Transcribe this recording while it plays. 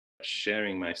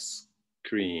sharing my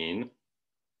screen,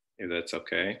 if that's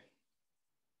okay.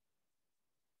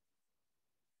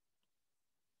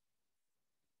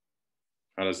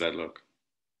 How does that look?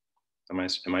 Am I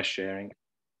sharing?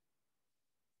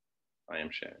 I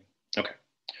am sharing. Okay.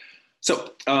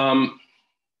 So,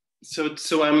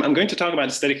 so I'm going to talk about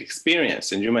aesthetic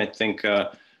experience, and you might think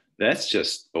that's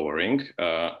just boring.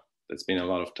 There's been a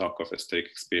lot of talk of aesthetic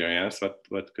experience.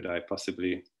 What could I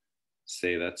possibly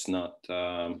say that's not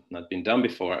been done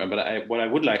before? But what I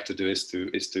would like to do is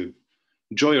to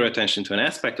draw your attention to an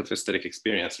aspect of aesthetic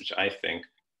experience, which I think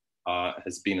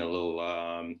has been a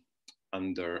little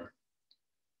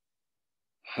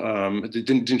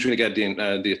didn't really get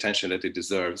the attention that it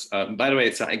deserves. By the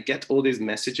way, so I get all these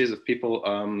messages of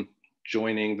people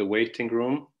joining the waiting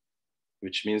room,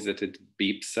 which means that it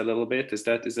beeps a little bit. Is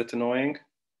that annoying?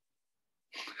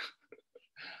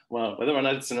 Well, whether or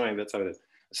not it's annoying, that's how it is.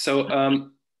 So,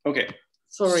 okay.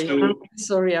 Sorry, so,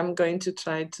 sorry, I'm going to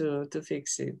try to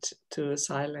fix it, to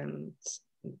silence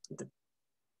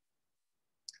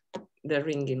the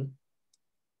ringing.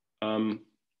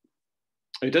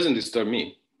 It doesn't disturb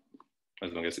me,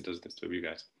 as long as it doesn't disturb you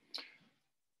guys.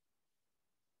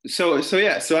 So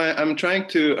yeah, so I'm trying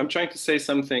to say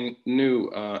something new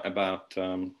about.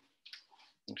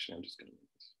 Actually, I'm just going to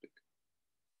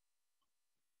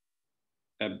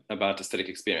about aesthetic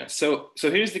experience. So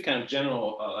here's the kind of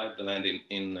general lie of the land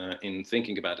in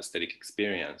thinking about aesthetic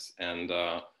experience. And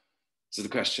so the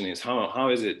question is,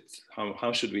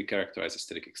 how should we characterize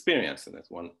aesthetic experience? And that's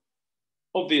one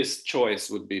obvious choice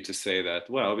would be to say that,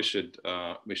 well, we should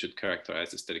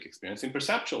characterize aesthetic experience in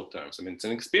perceptual terms. I mean, it's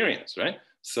an experience, right?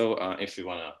 So if we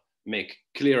want to make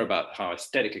clear about how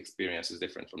aesthetic experience is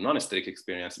different from non-aesthetic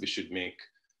experience, we should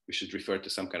refer to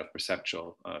some kind of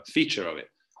perceptual feature of it.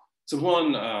 So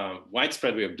one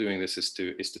widespread way of doing this is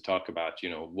to talk about,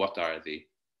 what are the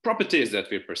properties that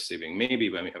we're perceiving. Maybe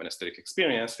when we have an aesthetic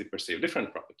experience, we perceive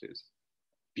different properties,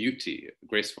 beauty,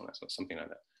 gracefulness, or something like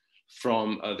that,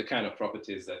 from the kind of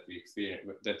properties that we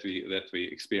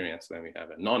experience when we have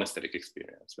a non-aesthetic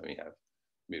experience, when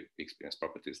we experience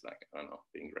properties like, I don't know,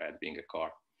 being red, being a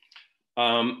car.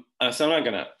 So I'm not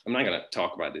gonna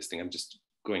talk about this thing. I'm just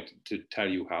going to tell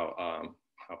you how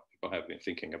people have been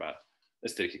thinking about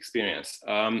aesthetic experience.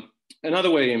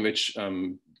 Another way in which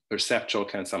perceptual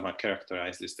can somehow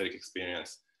characterize the aesthetic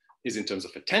experience is in terms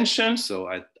of attention. So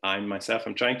I'm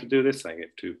trying to do this. I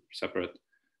give two separate,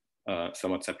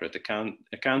 somewhat separate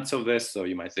accounts of this. So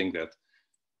you might think that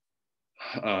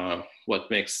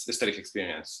what makes aesthetic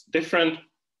experience different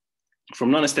from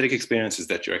non-aesthetic experience is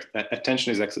that your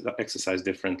attention is exercised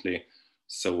differently.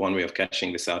 So one way of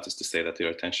catching this out is to say that your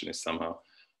attention is somehow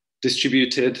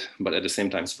distributed, but at the same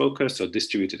time focused, so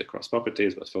distributed across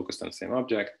properties, but focused on the same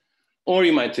object. Or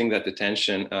you might think that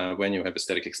attention, when you have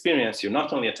aesthetic experience, you're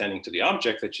not only attending to the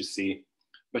object that you see,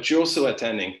 but you're also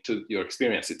attending to your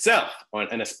experience itself,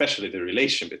 and especially the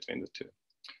relation between the two.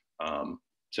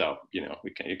 So, you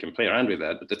can play around with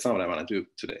that, but that's not what I want to do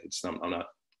today. I'm not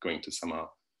going to somehow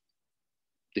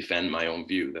defend my own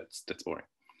view. That's boring.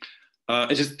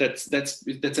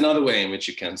 That's another way in which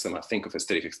you can somehow think of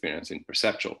aesthetic experience in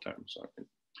perceptual terms.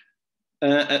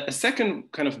 A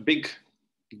second kind of big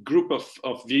group of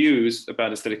views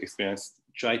about aesthetic experience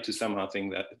try to somehow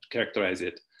characterize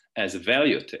it as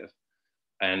evaluative.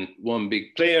 And one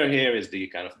big player here is the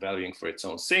kind of valuing for its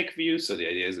own sake view. So the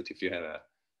idea is that if you have an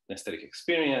aesthetic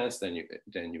experience, then you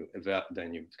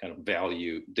kind of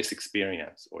value this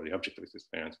experience or the object of this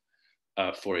experience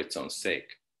for its own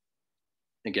sake.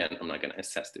 Again, I'm not going to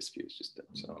assess this view, it's just that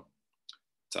it's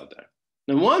out there.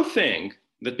 Now, one thing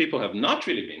that people have not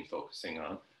really been focusing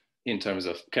on in terms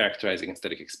of characterizing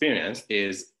aesthetic experience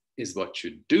is what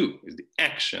you do, is the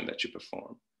action that you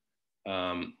perform.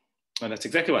 And that's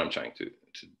exactly what I'm trying to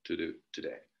do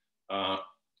today.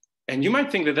 And you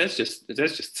might think that that's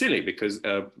just silly, because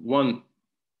one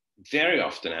very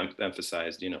often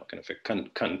emphasized, kind of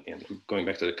going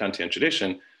back to the Kantian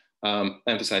tradition,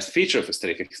 emphasized feature of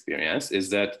aesthetic experience is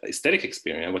that aesthetic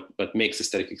experience, what makes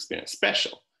aesthetic experience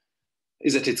special,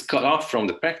 is that it's cut off from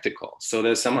the practical. So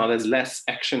there's less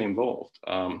action involved.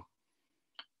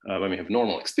 When we have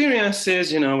normal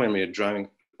experiences, when we're driving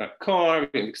a car,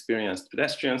 we experience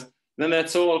pedestrians, then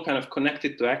that's all kind of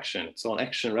connected to action. It's all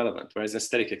action relevant. Whereas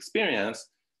aesthetic experience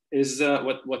is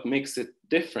what makes it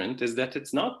different is that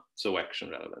it's not so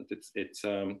action relevant. It's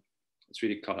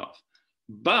really cut off.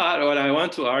 But what I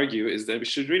want to argue is that we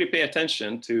should really pay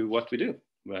attention to what we do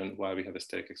while we have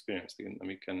aesthetic experience.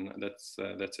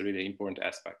 That's a really important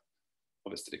aspect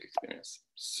of aesthetic experience.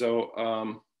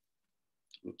 So,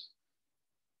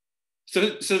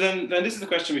 So then this is the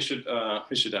question we should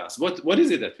ask. What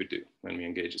is it that we do when we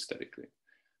engage aesthetically?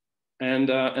 And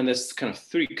there's kind of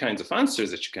three kinds of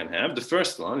answers that you can have. The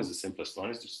first one is the simplest one,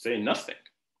 is to say nothing.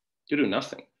 You do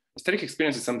nothing. Aesthetic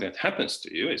experience is something that happens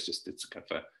to you. It's kind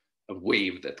of a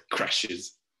wave that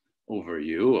crashes over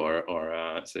you, or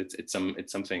so it's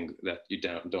something that you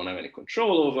don't have any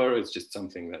control over. It's just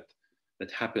something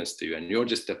that happens to you, and you're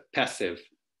just a passive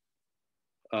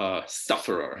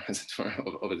sufferer, as it were,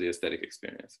 of the aesthetic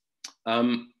experience.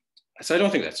 So I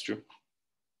don't think that's true.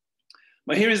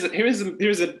 But here is a,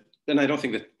 and I don't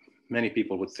think that many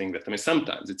people would think that. I mean,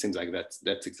 sometimes it seems like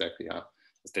that's exactly how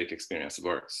aesthetic experience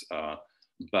works,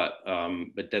 but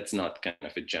that's not kind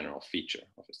of a general feature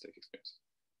of aesthetic experience.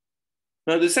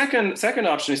 Now, the second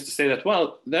option is to say that,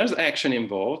 well, there's action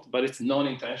involved, but it's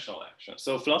non-intentional action.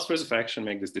 So philosophers of action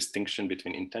make this distinction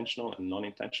between intentional and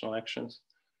non-intentional actions.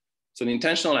 So the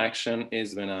intentional action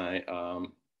is when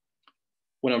I'm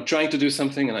trying to do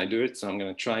something and I do it. So I'm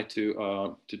going to try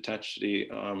to touch the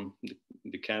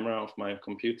camera of my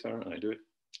computer and I do it.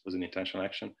 It was an intentional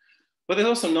action. But there's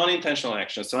also non-intentional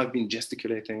action. So I've been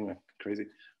gesticulating like crazy,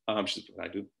 which is what I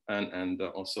do, and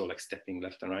also like stepping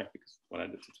left and right, because what I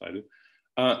did, that's what I do.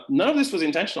 None of this was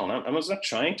intentional. I was not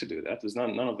trying to do that.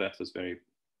 None of that was very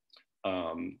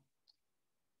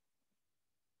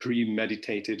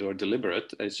premeditated or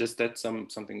deliberate. It's just that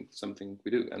something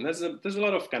we do. And there's a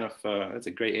lot of kind of it's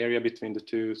a gray area between the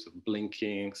two. So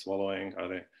blinking, swallowing, are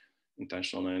they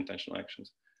intentional, non-intentional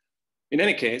actions? In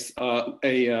any case,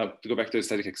 to go back to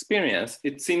aesthetic experience,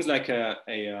 it seems like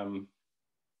an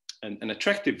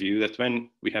attractive view that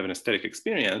when we have an aesthetic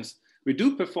experience, we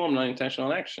do perform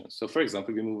non-intentional actions. So for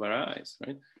example, we move our eyes,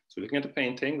 right? So looking at the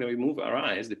painting, then we move our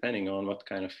eyes depending on what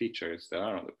kind of features there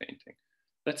are on the painting.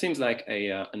 That seems like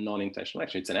a non-intentional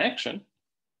action. It's an action.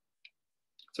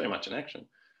 It's very much an action,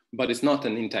 but it's not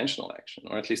an intentional action,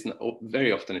 or at least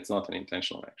very often it's not an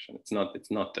intentional action. It's not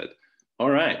that, all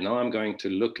right, now I'm going to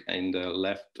look in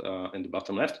the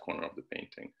bottom left corner of the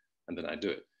painting, and then I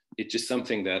do it. It's just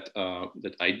something that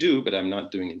I do, but I'm not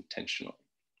doing intentionally.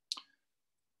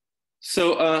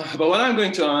 So, but what I'm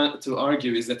going to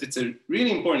argue is that it's a really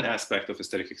important aspect of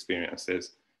aesthetic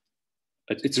experiences.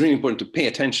 It's really important to pay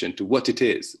attention to what it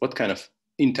is, what kind of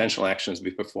intentional actions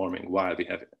we're performing while we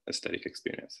have aesthetic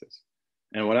experiences.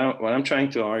 And what I'm trying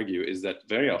to argue is that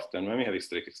very often when we have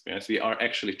aesthetic experience, we are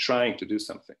actually trying to do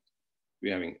something.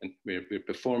 We're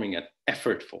performing an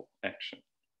effortful action.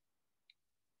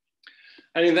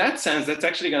 And in that sense, that's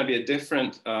actually going to be a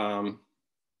different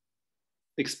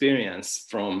experience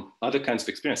from other kinds of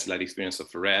experiences, like the experience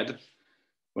of red.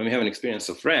 When we have an experience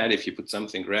of red, if you put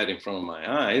something red in front of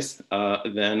my eyes,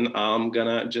 then I'm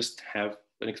gonna just have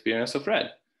an experience of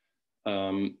red.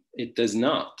 It does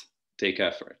not take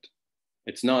effort.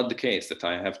 It's not the case that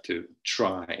I have to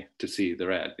try to see the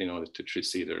red in order to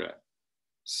see the red.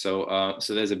 So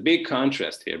there's a big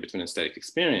contrast here between aesthetic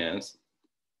experience,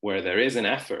 where there is an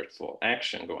effortful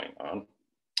action going on,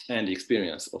 and the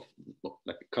experience of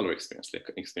like a color experience, like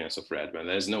experience of red, where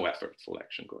there's no effortful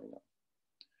action going on.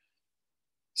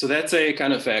 So that's a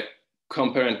kind of a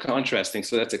compare and contrasting.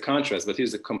 So that's a contrast, but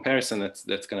here's a comparison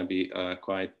that's going to be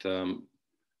quite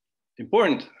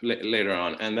important later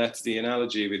on. And that's the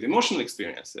analogy with emotional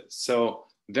experiences. So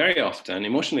very often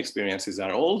emotional experiences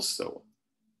are also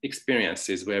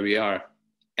experiences where we are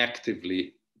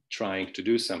actively trying to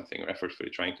do something or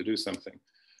effortfully trying to do something.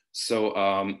 So,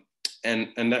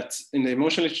 and that's in the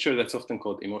emotional literature, that's often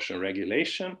called emotional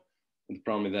regulation. The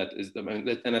problem with that is,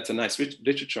 and that's a nice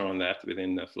literature on that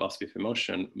within the philosophy of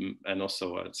emotion and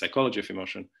also psychology of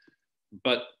emotion.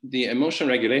 But the emotion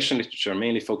regulation literature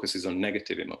mainly focuses on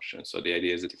negative emotion. So the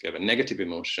idea is that if you have a negative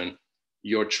emotion,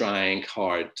 you're trying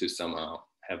hard to somehow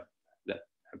have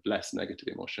less negative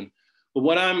emotion. But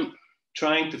what I'm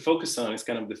trying to focus on is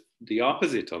kind of the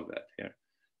opposite of that here.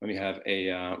 When we have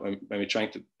when we're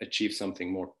trying to achieve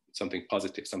something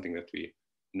positive, something that we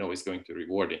know is going to be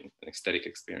rewarding, an aesthetic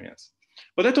experience.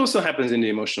 But that also happens in the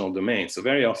emotional domain. So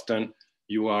very often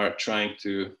you are trying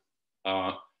to,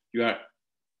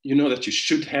 you know that you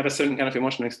should have a certain kind of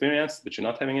emotional experience, but you're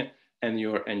not having it, and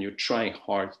you're trying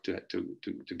hard to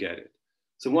get it.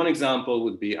 So one example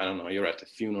would be, I don't know, you're at a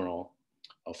funeral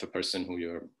of a person who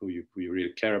you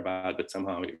really care about, but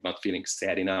somehow you're not feeling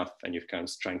sad enough, and you're kind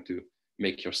of trying to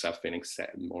make yourself feeling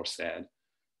sad, more sad.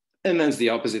 And then it's the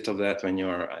opposite of that when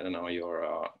you're, I don't know, you're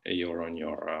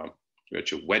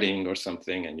at your wedding or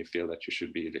something, and you feel that you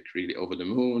should be like really over the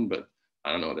moon, but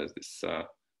I don't know, there's this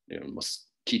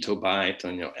mosquito bite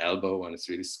on your elbow and it's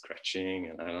really scratching,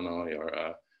 and I don't know,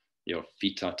 your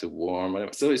feet are too warm,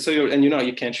 whatever. So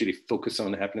you can't really focus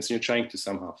on the happiness, and you're trying to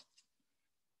somehow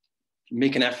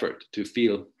make an effort to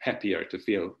feel happier, to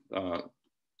feel, to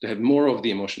have more of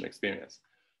the emotional experience.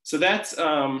 So that's,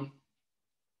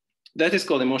 that is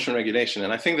called emotion regulation.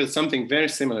 And I think that something very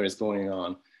similar is going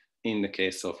on in the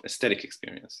case of aesthetic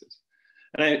experiences.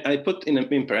 And I put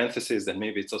in parentheses that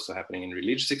maybe it's also happening in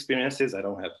religious experiences. I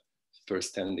don't have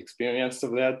first-hand experience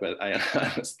of that, but I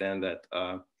understand that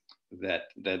that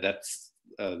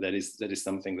is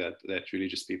something that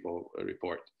religious people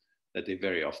report, that they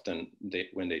very often,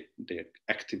 when they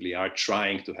actively are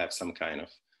trying to have some kind of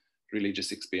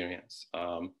religious experience.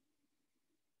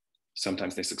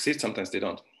 Sometimes they succeed, sometimes they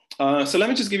don't. So let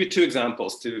me just give you two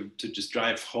examples to just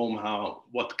drive home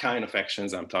what kind of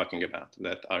actions I'm talking about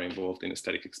that are involved in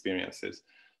aesthetic experiences.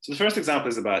 So the first example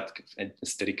is about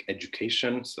aesthetic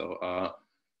education. So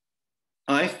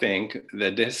I think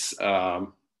that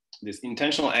these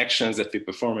intentional actions that we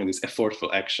perform in these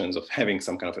effortful actions of having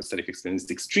some kind of aesthetic experience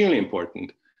is extremely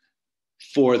important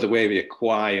for the way we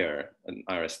acquire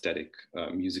our aesthetic,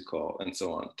 musical, and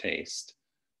so on taste,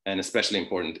 and especially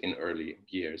important in early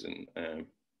years and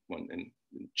in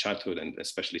childhood and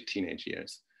especially teenage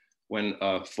years, when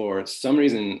for some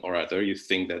reason or other you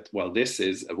think that, well, this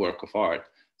is a work of art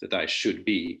that I should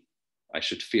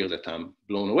feel that I'm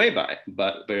blown away by,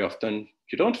 but very often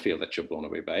you don't feel that you're blown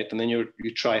away by it, and then you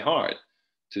try hard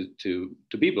to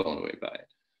be blown away by it.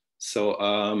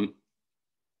 So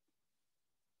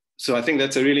so I think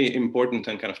that's a really important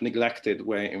and kind of neglected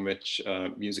way in which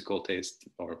musical taste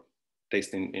or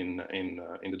taste in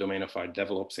the domain of art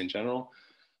develops in general.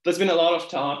 There's been a lot of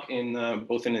talk in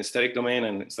both in the aesthetic domain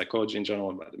and psychology in general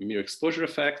about the mere exposure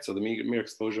effect. So the mere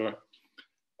exposure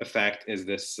effect is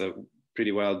this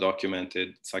pretty well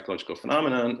documented psychological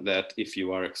phenomenon that if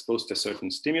you are exposed to a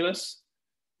certain stimulus,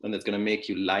 then that's going to make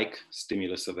you like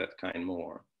stimulus of that kind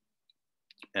more.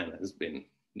 And there's been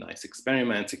nice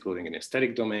experiments, including in the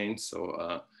aesthetic domain.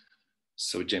 So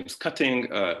so James Cutting,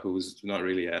 who's not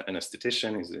really an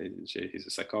aesthetician, he's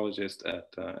a psychologist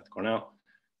at Cornell.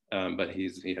 But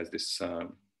he has this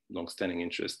long-standing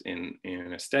interest in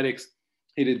aesthetics.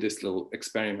 He did this little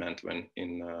experiment when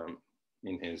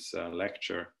in his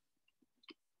lecture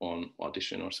on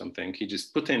audition or something. He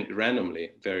just put in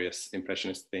randomly various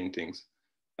impressionist paintings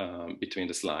between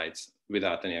the slides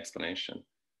without any explanation.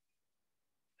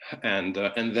 And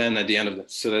then at the end of the,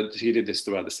 so that he did this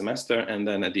throughout the semester, and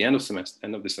then at the end of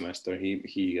the semester,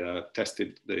 he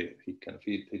tested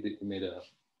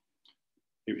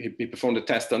he performed a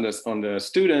test on the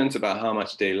students about how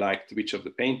much they liked which of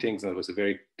the paintings. And there was a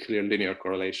very clear linear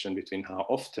correlation between how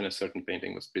often a certain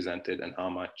painting was presented and how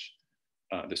much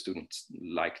the students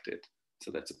liked it. So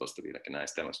that's supposed to be like a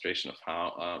nice demonstration of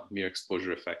how mere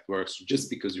exposure effect works. Just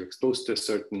because you're exposed to a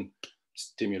certain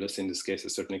stimulus, in this case, a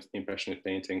certain impressionist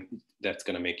painting, that's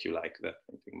going to make you like that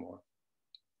painting more.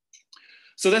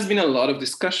 So there's been a lot of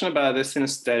discussion about this in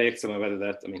aesthetics, and whether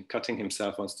that, I mean, Cutting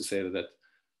himself wants to say that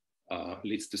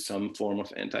leads to some form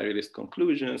of anti-realist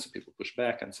conclusion, so people push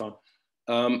back and so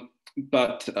on.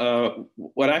 But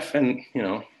what I find, you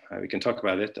know, we can talk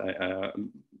about it,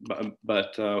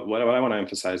 but what I want to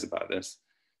emphasize about this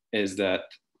is that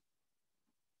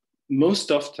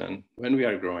most often when we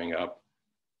are growing up,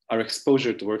 our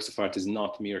exposure to works of art is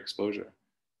not mere exposure.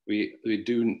 We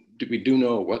do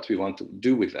know what we want to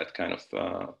do with that kind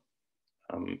of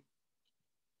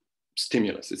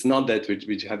stimulus. It's not that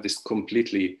we have this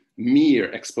completely mere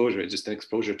exposure. It's just an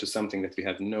exposure to something that we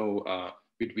have no,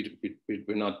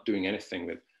 we're not doing anything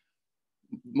with.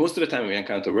 Most of the time we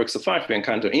encounter works of art, we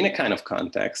encounter in a kind of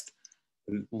context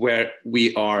where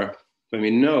we are, when we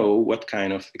know what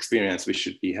kind of experience we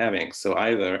should be having. So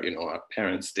either, you know, our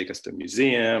parents take us to a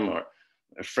museum, or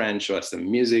a friend show us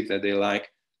some music that they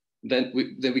like. Then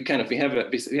we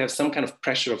have some kind of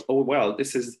pressure of, oh, well,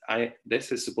 this is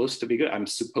supposed to be good. I'm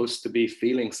supposed to be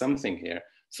feeling something here.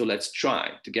 So let's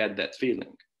try to get that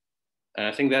feeling. And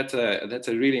I think that's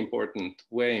a really important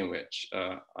way in which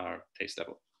our taste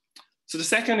develops. So the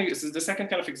second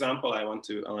kind of example I want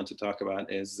to talk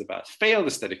about is about failed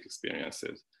aesthetic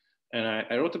experiences. And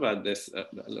I wrote about this a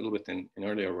little bit in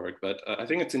earlier work, but I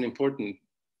think it's an important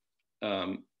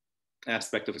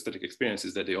aspect of aesthetic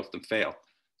experiences that they often fail.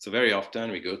 So very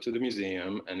often we go to the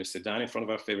museum and we sit down in front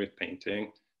of our favorite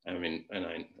painting. I mean,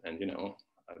 and you know,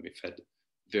 we've had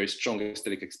very strong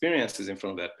aesthetic experiences in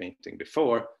front of that painting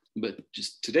before, but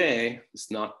just today it's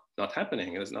not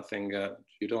happening. There's nothing.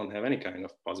 You don't have any kind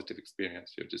of positive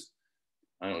experience. You're just,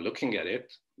 I don't know, looking at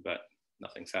it, but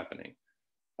nothing's happening.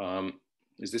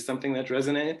 Is this something that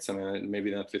resonates? I mean,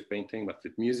 maybe not with painting, but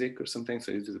with music or something.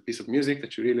 So it's a piece of music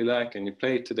that you really like and you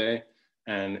play it today,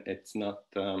 and it's not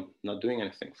doing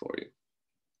anything for you.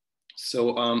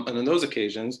 So, and on those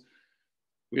occasions,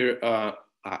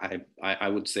 I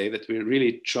would say that we're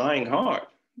really trying hard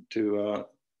to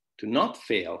not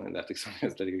fail in that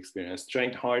aesthetic experience,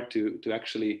 trying hard to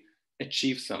actually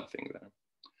achieve something there.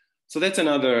 So that's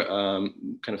another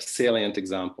kind of salient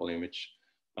example in which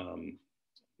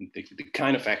the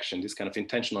kind of action, this kind of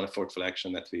intentional, effortful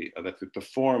action that we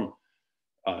perform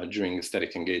during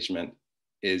aesthetic engagement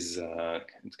is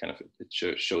it's kind of, it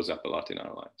shows up a lot in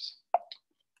our lives.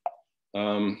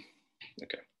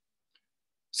 Okay.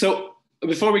 So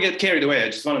before we get carried away, I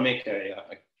just want to make a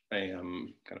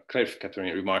kind of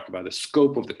clarificatory remark about the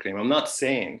scope of the claim. I'm not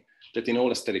saying that in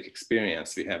all aesthetic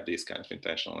experience we have these kind of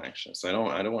intentional actions. So I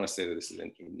don't want to say that this is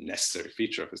a necessary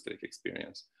feature of aesthetic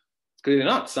experience. It's clearly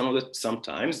not.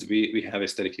 Sometimes we have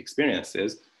aesthetic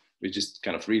experiences which just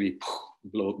kind of really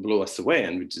blow us away,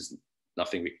 and which is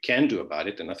nothing we can do about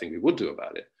it and nothing we would do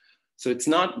about it. So it's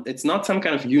not some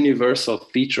kind of universal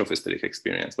feature of aesthetic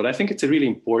experience, but I think it's a really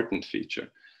important feature.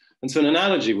 And so an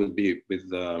analogy would be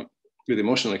with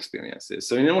emotional experiences.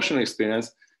 So in emotional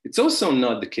experience, it's also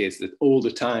not the case that all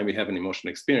the time we have an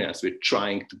emotional experience, we're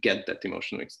trying to get that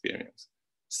emotional experience.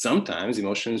 Sometimes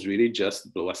emotions really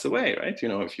just blow us away, right? You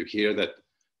know, if you hear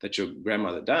that your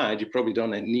grandmother died, you probably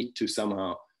don't need to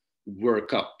somehow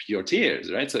work up your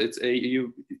tears, right? So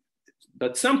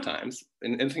but sometimes,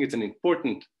 and I think it's an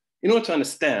important, in order to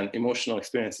understand emotional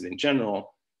experiences in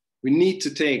general, we need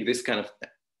to take this kind of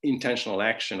intentional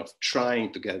action of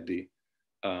trying to get the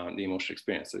emotional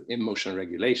experience, the emotional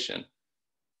regulation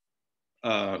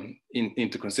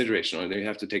into consideration, or you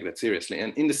have to take that seriously.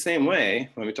 And in the same way,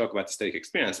 when we talk about aesthetic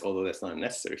experience, although that's not a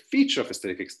necessary feature of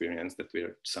aesthetic experience, that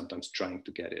we're sometimes trying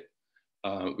to get it,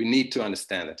 we need to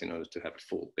understand that in order to have a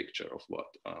full picture of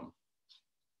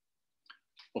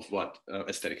what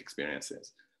aesthetic experience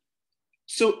is.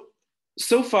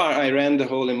 So far, I ran the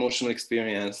whole emotional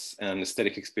experience and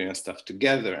aesthetic experience stuff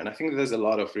together. And I think there's a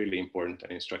lot of really important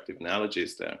and instructive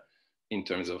analogies there in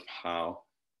terms of how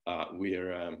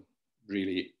we're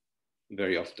really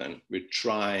very often, we're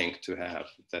trying to have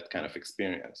that kind of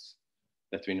experience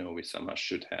that we know we somehow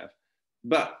should have.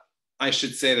 But I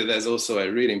should say that there's also a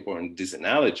really important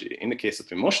disanalogy. In the case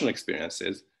of emotional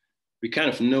experiences, we kind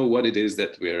of know what it is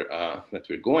that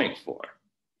we're going for.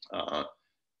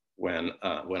 When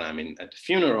I'm at the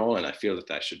funeral and I feel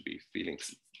that I should be feeling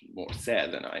more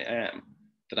sad than I am,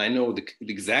 that I know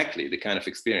exactly the kind of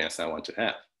experience I want to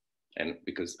have. And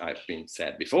because I've been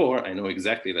sad before, I know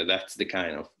exactly that that's the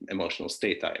kind of emotional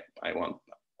state I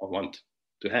want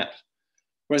to have.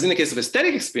 Whereas in the case of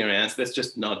aesthetic experience, that's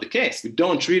just not the case. We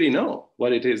don't really know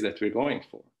what it is that we're going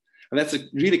for. And that's a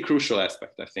really crucial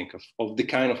aspect, I think, of the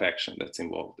kind of action that's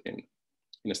involved in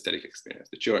aesthetic experience,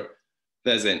 that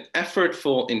there's an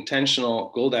effortful,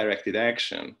 intentional, goal-directed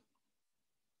action,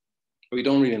 but we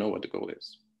don't really know what the goal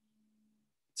is.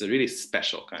 It's a really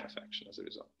special kind of action as a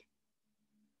result.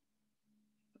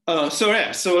 So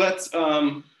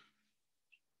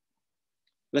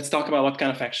let's talk about what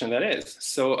kind of action that is.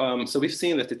 So we've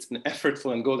seen that it's an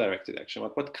effortful and goal-directed action.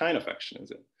 What kind of action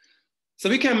is it? So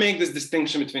we can make this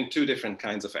distinction between two different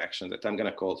kinds of action that I'm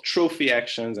going to call trophy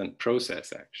actions and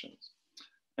process actions.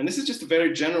 And this is just a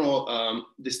very general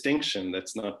distinction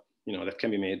that's not, that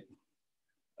can be made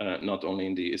not only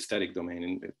in the aesthetic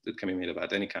domain, it can be made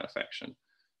about any kind of action.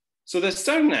 So there's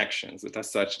certain actions that are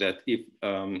such that if,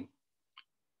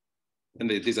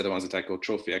 these are the ones that I call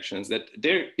trophy actions, that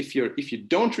if you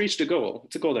don't reach the goal,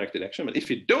 it's a goal-directed action, but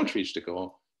if you don't reach the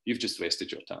goal, you've just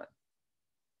wasted your time.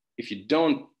 If you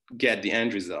don't get the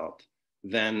end result,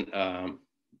 then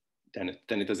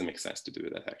it doesn't make sense to do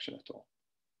that action at all.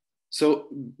 So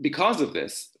because of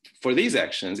this, for these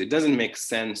actions, it doesn't make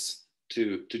sense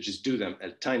to just do them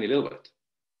a tiny little bit.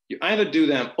 You either do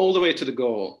them all the way to the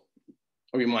goal,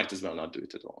 or you might as well not do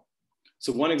it at all.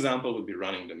 So one example would be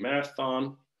running the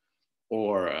marathon,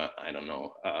 or I don't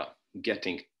know,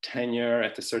 getting tenure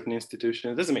at a certain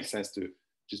institution. It doesn't make sense to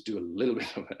just do a little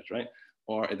bit of it, right?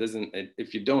 Or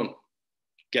if you don't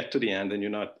get to the end, then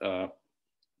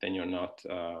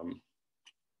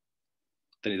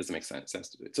then it doesn't make sense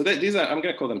to do it. So these are, I'm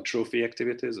going to call them trophy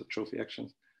activities or trophy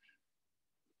actions.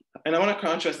 And I want to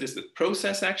contrast this with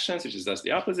process actions, which is just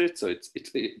the opposite. So it's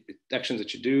actions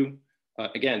that you do.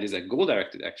 Again, these are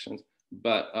goal-directed actions,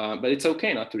 but it's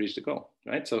okay not to reach the goal,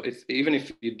 right? So even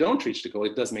if you don't reach the goal,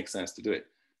 it does make sense to do it.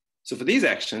 So for these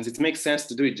actions, it makes sense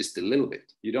to do it just a little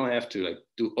bit. You don't have to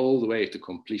do all the way to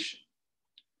completion.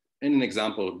 And an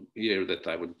example here that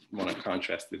I would want to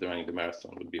contrast with running the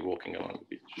marathon would be walking along the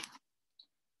beach.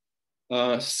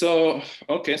 So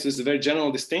it's a very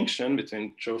general distinction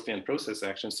between trophy and process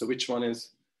action. So which one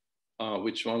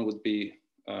would be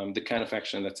the kind of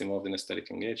action that's involved in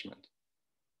aesthetic engagement?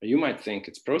 You might think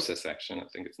it's process action. I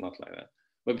think it's not like that.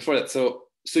 But before that, so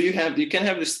you can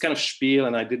have this kind of spiel,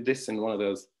 and I did this in one of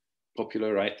those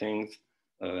popular writings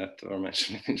that were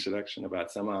mentioned in the introduction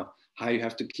about somehow how you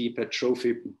have to keep a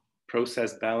trophy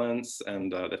process balance,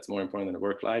 and that's more important than a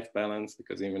work-life balance,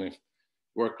 because even if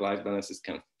work-life balance is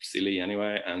kind of silly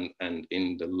anyway, and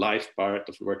in the life part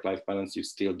of work-life balance, you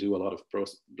still do a lot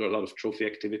of trophy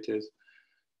activities.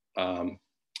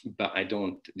 But I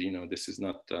don't, this is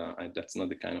not, that's not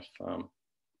the kind of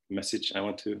message I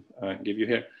want to give you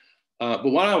here.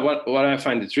 But what I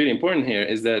find is really important here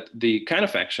is that the kind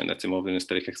of action that's involved in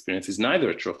aesthetic experience is neither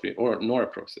a trophy nor a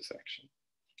process action.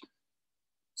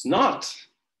 It's not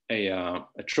a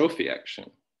trophy action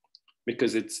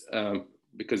because it's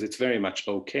very much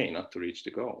okay not to reach the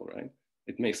goal, right?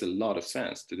 It makes a lot of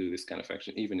sense to do this kind of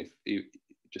action, even if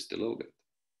just a little bit.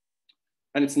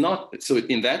 And it's not, so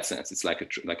in that sense, it's like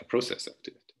a process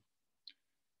activity.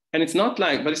 And it's not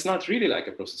like, but it's not really like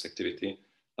a process activity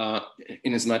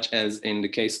in as much as in the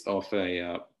case of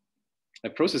a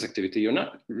process activity, you're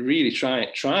not really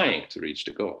trying to reach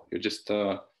the goal. You're just,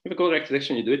 you have a goal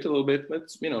direction, you do it a little bit, but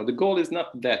the goal is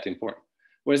not that important.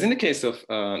 Whereas in the case of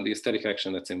the aesthetic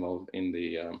action that's involved in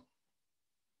the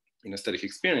in aesthetic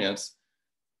experience,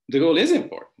 the goal is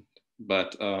important,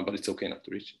 but it's okay not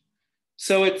to reach it.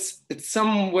 So it's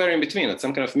somewhere in between. It's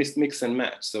some kind of mix and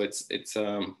match. So it's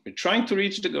we're trying to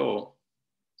reach the goal.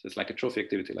 So it's like a trophy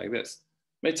activity like this,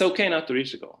 but it's okay not to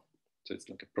reach the goal. So it's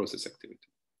like a process activity.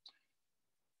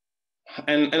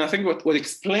 And I think what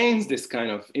explains this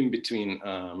kind of in between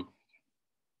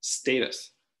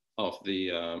status of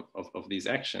the of these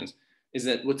actions is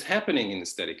that what's happening in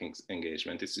aesthetic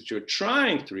engagement is that you're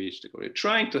trying to reach the goal. You're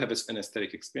trying to have an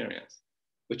aesthetic experience,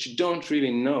 but you don't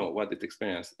really know what that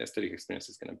aesthetic experience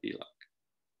is going to be like.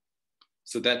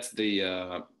 So that's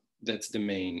the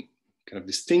main kind of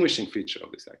distinguishing feature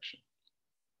of this action.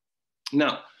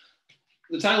 Now,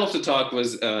 the title of the talk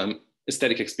was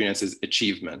aesthetic experiences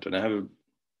achievement, and I have kind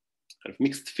of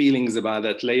mixed feelings about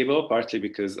that label, partly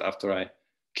because after I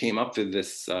came up with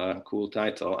this cool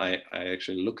title, I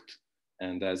actually looked,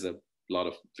 and there's a lot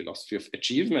of philosophy of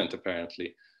achievement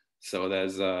apparently. So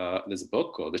there's a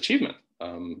book called Achievement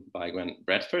by Gwen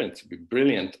Bradford. It's a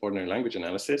brilliant ordinary language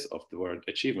analysis of the word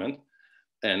achievement.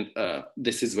 And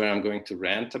this is where I'm going to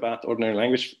rant about ordinary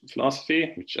language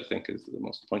philosophy, which I think is the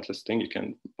most pointless thing you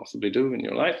can possibly do in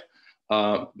your life.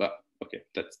 But okay,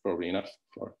 that's probably enough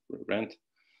for a rant.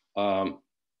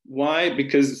 Why?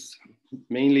 Because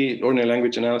mainly ordinary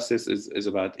language analysis is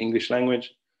about English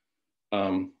language.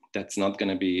 That's not going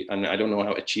to be, and I don't know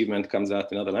how achievement comes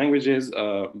out in other languages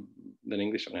than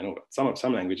English. I know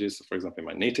some languages, for example, in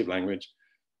my native language,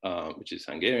 which is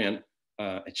Hungarian,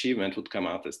 achievement would come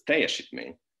out as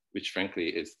teljesítmény, which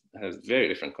frankly has very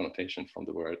different connotation from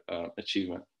the word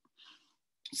achievement.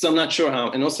 So I'm not sure how,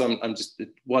 and also I'm just,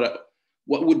 what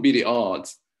would be the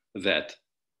odds that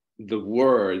the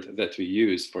word that we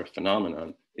use for a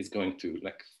phenomenon is going to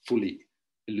like fully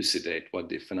elucidate what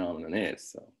the phenomenon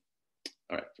is. So,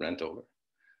 all right, rant over.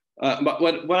 But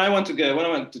what I want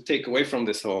to take away from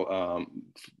this whole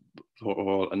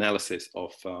analysis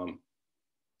of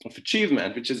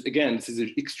achievement, which is, again, this is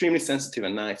an extremely sensitive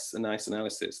and nice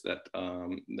analysis that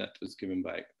that was given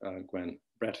by Gwen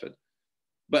Bradford.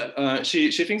 But she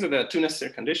thinks that there are two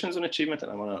necessary conditions on achievement,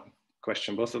 and I want to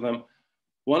question both of them.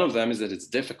 One of them is that it's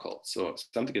difficult. So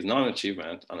something is not an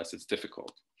achievement unless it's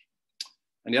difficult.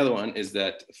 And the other one is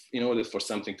that in order for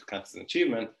something to count as an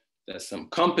achievement, there's some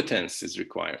competence is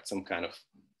required, some kind of,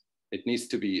 it needs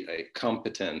to be a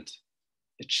competent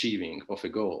achieving of a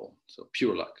goal. So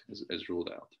pure luck is ruled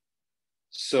out.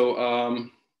 So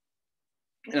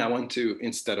and I want to,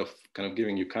 instead of kind of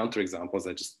giving you counterexamples,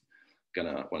 I just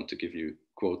want to give you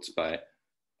quotes by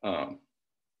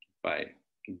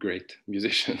great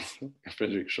musicians,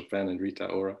 Frédéric Chopin and Rita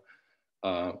Ora,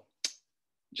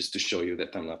 just to show you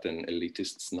that I'm not an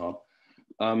elitist snob.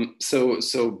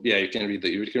 So yeah, you can read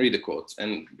the quotes,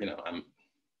 and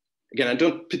I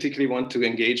don't particularly want to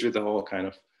engage with the whole kind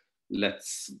of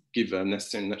let's give a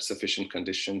necessary and sufficient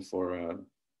condition for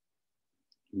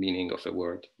meaning of a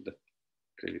word that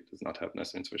clearly does not have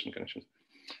necessary and sufficient conditions.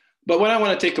 But what I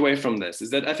want to take away from this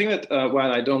is that I think that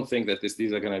while I don't think that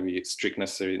these are going to be strict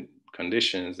necessary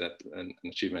conditions, that an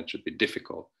achievement should be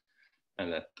difficult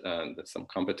and that some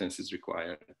competence is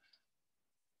required,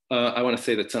 I want to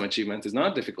say that some achievement is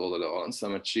not difficult at all, and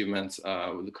some achievements,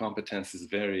 the competence is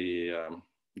very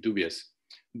dubious.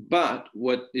 But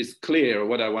what is clear,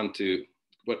 the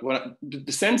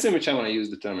sense in which I want to use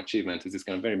the term achievement is this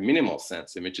kind of very minimal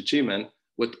sense in which achievement,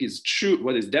 what is true,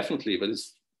 what is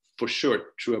for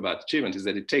sure true about achievement is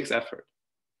that it takes effort.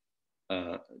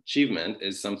 achievement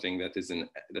is something that is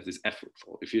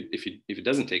effortful. If it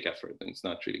doesn't take effort, then it's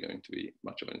not really going to be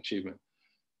much of an achievement.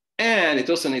 And it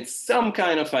also needs some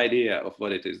kind of idea of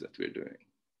what it is that we're doing.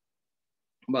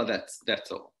 Well, that's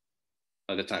all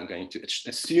that I'm going to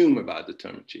assume about the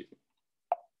term achievement.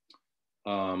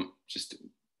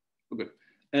 Good.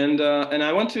 And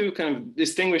I want to kind of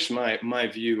distinguish my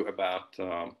view about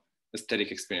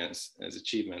aesthetic experience as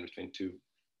achievement between two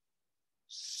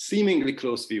seemingly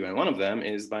close views. And one of them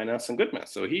is by Nelson Goodman.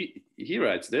 So he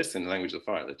writes this in the language of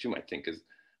art that you might think is,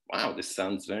 wow, this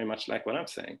sounds very much like what I'm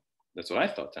saying. That's what I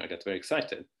thought, and I got very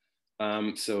excited.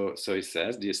 So he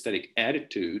says, the aesthetic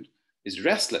attitude is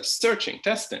restless, searching,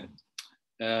 testing,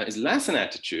 is less an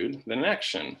attitude than an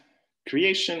action,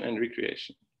 creation and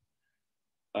recreation.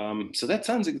 So that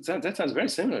sounds very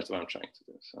similar to what I'm trying to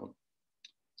do.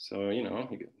 So you know,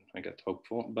 I got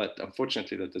hopeful, but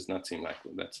unfortunately, that does not seem like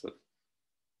that's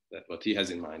what he has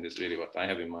in mind is really what I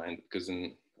have in mind. Because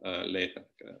in later,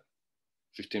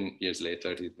 15 years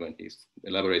later, when he's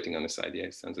elaborating on this idea,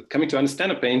 he says that coming to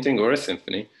understand a painting or a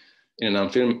symphony in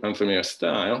an unfamiliar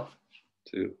style,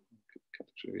 to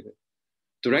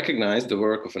recognize the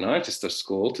work of an artist or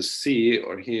school, to see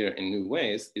or hear in new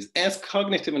ways, is as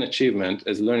cognitive an achievement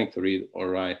as learning to read or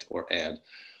write or add.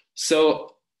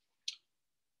 So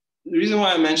the reason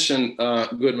why I mentioned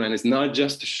Goodman is not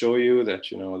just to show you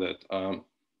that, you know, that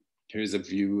here's a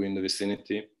view in the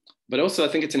vicinity, but also I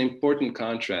think it's an important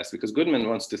contrast, because Goodman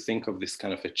wants to think of this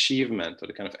kind of achievement or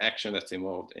the kind of action that's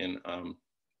involved in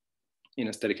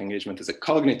aesthetic engagement as a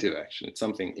cognitive action. It's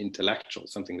something intellectual,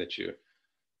 something that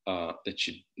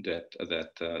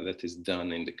is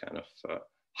done in the kind of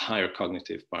higher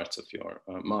cognitive parts of your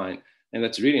mind, and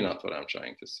that's really not what I'm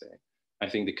trying to say. I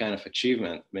think the kind of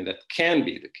achievement, I mean, that can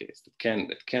be the case,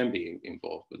 that can be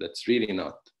involved, but that's really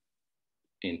not.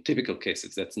 In typical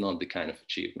cases, that's not the kind of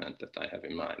achievement that I have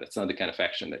in mind. That's not the kind of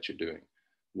action that you're doing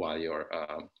while you're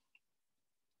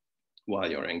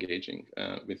engaging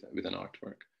with an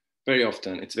artwork. Very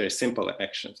often, it's very simple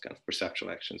actions, kind of perceptual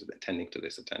actions, attending to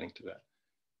this, attending to that.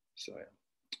 So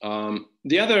yeah.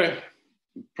 The other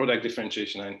product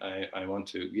differentiation I want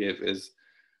to give is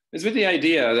with the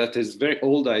idea that is very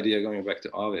old idea going back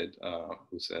to Ovid,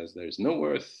 who says there is no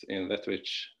worth in that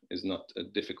which is not a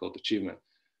difficult achievement.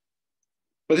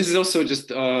 But this is also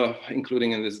just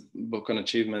including in this book on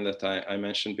achievement that I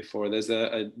mentioned before, there's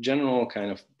a general kind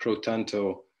of pro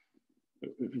tanto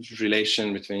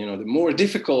relation between, you know, the more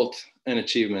difficult an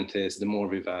achievement is, the more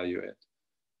we value it.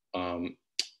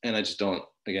 And I just don't,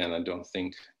 again, I don't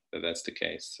think that that's the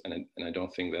case. And I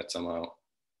don't think that somehow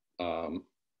an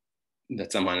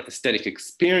aesthetic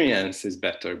experience is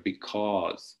better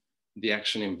because the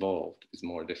action involved is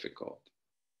more difficult.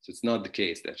 So it's not the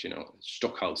case that, you know,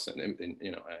 Stockhausen,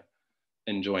 you know,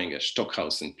 enjoying a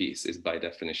Stockhausen piece is by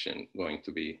definition going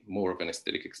to be more of an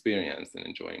aesthetic experience than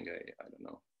enjoying I don't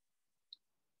know,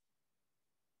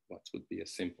 what would be a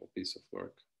simple piece of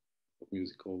work, of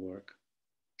musical work.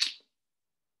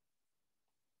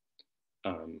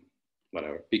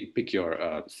 Whatever, pick your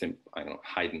I don't know,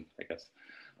 Haydn, I guess.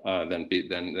 Then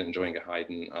enjoying a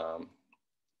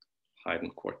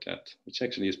Haydn quartet, which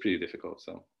actually is pretty difficult.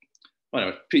 So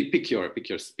whatever, pick your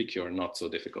not so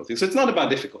difficult thing. So it's not about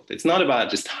difficulty. It's not about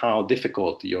just how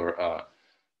difficult your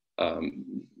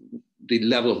the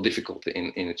level of difficulty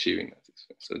in achieving that.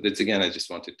 So that's, again, I just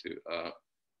wanted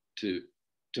to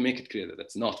make it clear that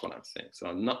that's not what I'm saying. So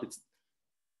I'm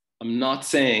not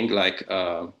saying like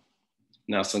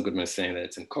Nelson Goodman is saying that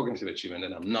it's a cognitive achievement,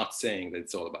 and I'm not saying that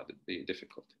it's all about the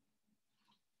difficulty.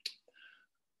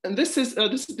 And this is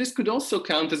this could also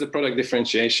count as a product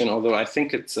differentiation, although I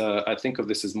think it's I think of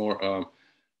this as more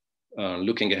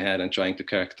looking ahead and trying to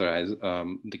characterize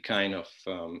the kind of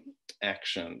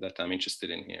action that I'm interested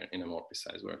in here in a more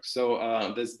precise work. So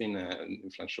there's been an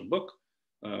influential book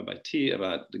by T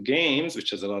about the games, which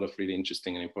has a lot of really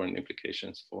interesting and important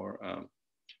implications for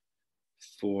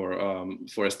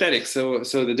aesthetics. So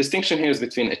the distinction here is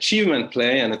between achievement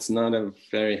play, and it's not a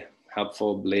very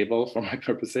helpful label for my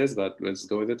purposes, but let's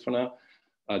go with it for now.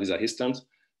 These are his terms.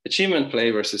 Achievement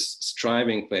play versus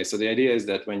striving play. So the idea is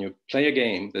that when you play a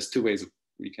game, there's two ways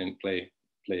you can play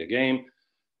a game.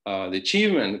 The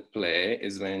achievement play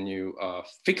is when you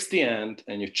fix the end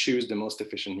and you choose the most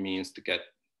efficient means to get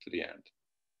to the end.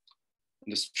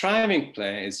 And the striving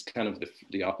play is kind of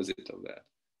the opposite of that.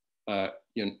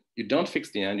 You don't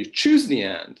fix the end, you choose the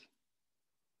end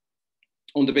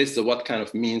on the basis of what kind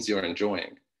of means you're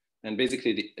enjoying. And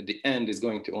basically the end is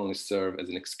going to only serve as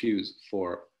an excuse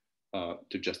for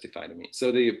to justify the means.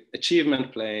 So the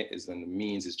achievement play is when the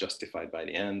means is justified by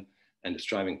the end, and the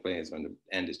striving play is when the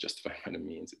end is justified by the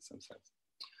means in some sense.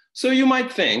 So you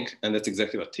might think, and that's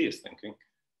exactly what T is thinking,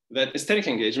 that aesthetic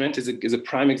engagement is a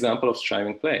prime example of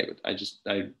striving play, but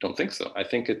I don't think so. I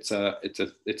think it's a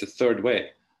third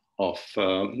way of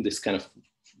this kind of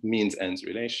means-ends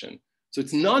relation. So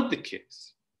it's not the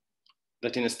case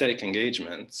that in aesthetic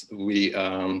engagements we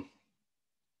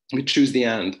choose the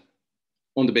end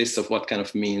on the basis of what kind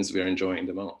of means we're enjoying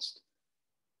the most.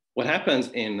 What happens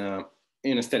in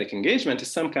aesthetic engagement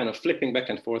is some kind of flipping back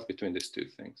and forth between these two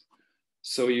things.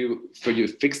 So you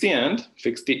fix the end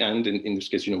in this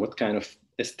case, what kind of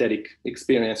aesthetic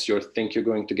experience you think you're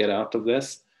going to get out of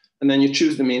this. And then you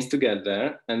choose the means to get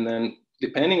there. And then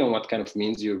depending on what kind of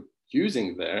means you're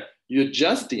using there, you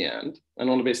adjust the end. And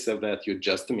on the basis of that, you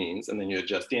adjust the means, and then you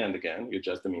adjust the end again, you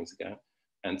adjust the means again,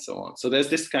 and so on. So there's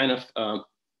this kind of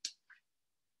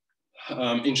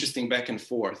interesting back and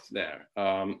forth there.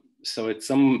 So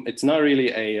it's not really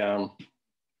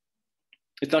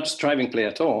it's not striving play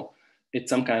at all. It's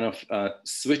some kind of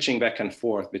switching back and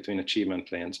forth between achievement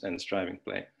play and striving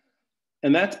play.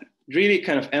 And that really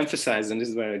kind of emphasizes, and this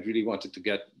is where I really wanted to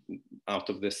get out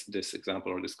of this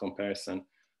example or this comparison,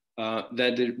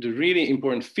 that the really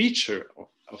important feature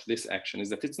of this action is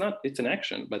that it's an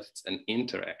action, but it's an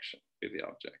interaction with the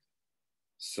object.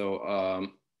 So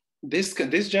this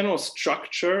general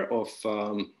structure of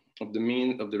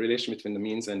the relation between the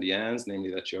means and the ends,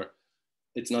 namely that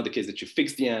it's not the case that you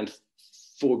fix the end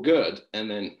for good and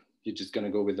then you're just going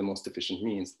to go with the most efficient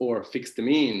means, or fix the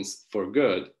means for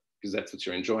good because that's what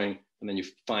you're enjoying, and then you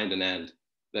find an end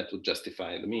that will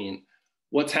justify the mean.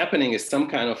 What's happening is some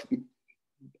kind of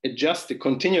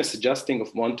continuous adjusting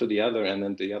of one to the other and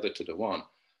then the other to the one.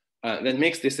 That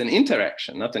makes this an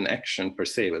interaction, not an action per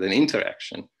se, but an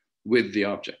interaction with the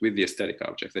object, with the aesthetic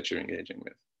object that you're engaging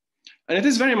with. And it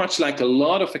is very much like a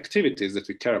lot of activities that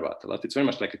we care about a lot. It's very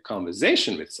much like a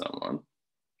conversation with someone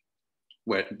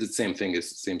where the same thing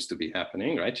seems to be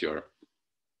happening, right?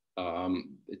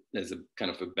 There's a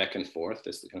kind of a back and forth.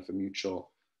 There's a kind of a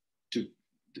mutual,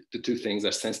 the two things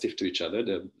are sensitive to each other.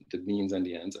 The means and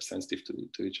the ends are sensitive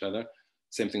to each other.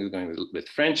 Same thing is going with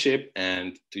friendship,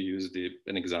 and to use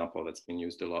an example that's been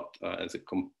used a lot as a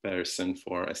comparison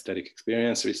for aesthetic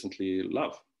experience recently,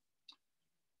 love.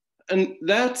 And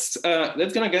that's going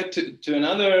to get to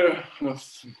another kind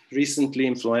of recently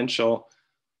influential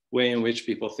way in which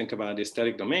people think about the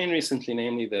aesthetic domain recently,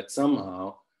 namely that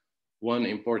somehow one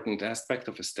important aspect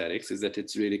of aesthetics is that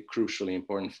it's really crucially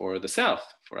important for the self,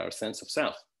 for our sense of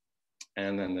self.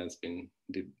 And then there's been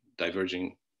the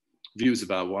diverging views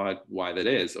about why that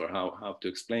is, or how to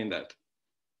explain that.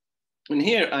 And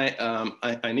here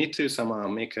I need to somehow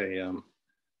make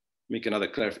another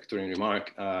clarificatory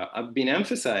remark. I've been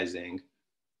emphasizing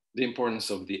the importance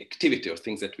of the activity, or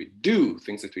things that we do,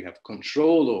 things that we have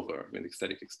control over with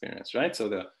aesthetic experience, right?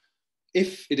 So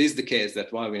if it is the case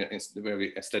that while we're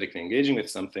aesthetically engaging with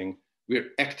something,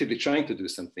 we're actively trying to do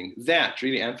something, that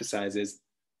really emphasizes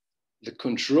the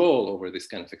control over this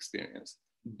kind of experience.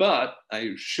 But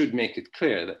I should make it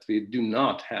clear that we do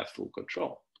not have full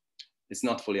control. It's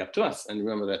not fully up to us. And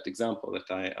remember that example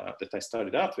that I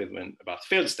started out with about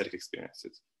failed aesthetic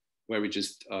experiences, where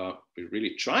we're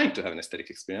really trying to have an aesthetic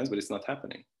experience, but it's not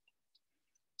happening.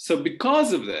 So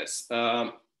because of this,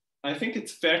 I think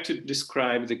it's fair to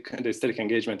describe the aesthetic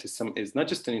engagement is not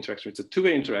just an interaction, it's a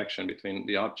two-way interaction between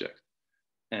the object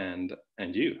and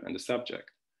you and the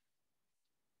subject.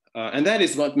 And that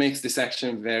is what makes this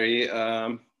action very,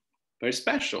 very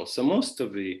special. So most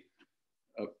of the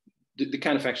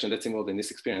kind of action that's involved in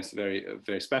this experience is very,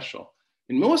 very special.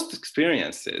 In most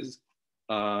experiences,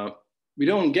 we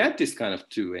don't get this kind of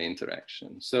two-way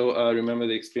interaction. So remember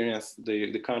the experience,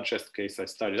 the contrast case I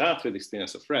started out with, the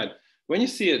experience of red. When you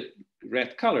see a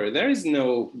red color, there is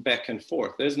no back and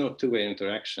forth. There's no two-way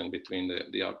interaction between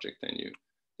the object and you.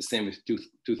 The same with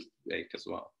toothache as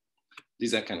well.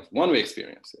 These are kind of one-way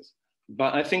experiences.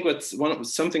 But I think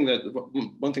one thing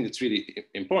that's really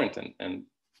important and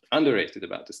underrated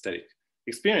about aesthetic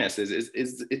experiences is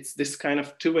it's this kind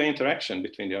of two-way interaction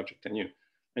between the object and you.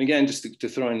 And again, just to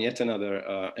throw in yet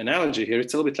another analogy here,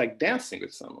 it's a little bit like dancing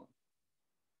with someone.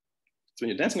 So when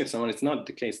you're dancing with someone, it's not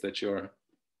the case that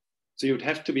so you would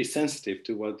have to be sensitive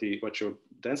to what your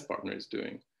dance partner is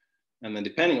doing. And then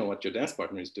depending on what your dance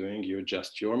partner is doing, you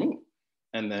adjust your move.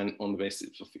 And then on the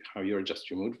basis of how you adjust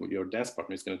your mood, your dance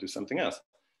partner is going to do something else,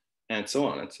 and so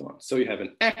on and so on. So you have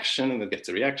an action and that gets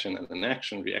a reaction, and an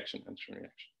action, reaction, action,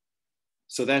 reaction.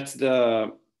 So that's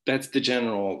the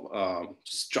general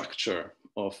structure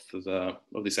of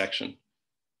this action,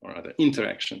 or other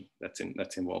interaction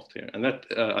that's involved here. And that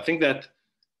I think that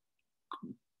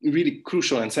really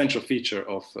crucial and central feature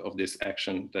of this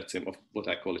action of what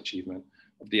I call achievement,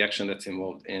 the action that's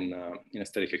involved in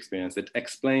aesthetic experience that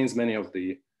explains many of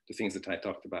the things that I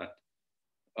talked about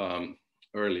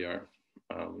earlier.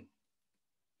 I'm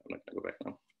not gonna go back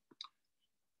now.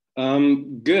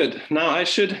 Good. Now I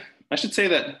should say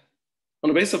that on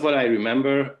the basis of what I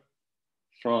remember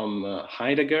from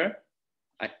Heidegger,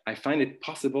 I find it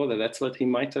possible that that's what he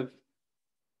might have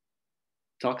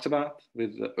talked about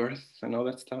with the earth and all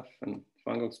that stuff and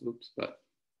fungal loops, but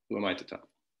who am I to tell?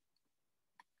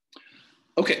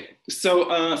 Okay, so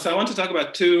I want to talk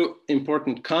about two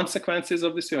important consequences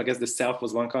of this view. I guess the self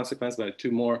was one consequence, but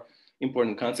two more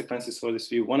important consequences for this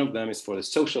view. One of them is for the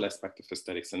social aspect of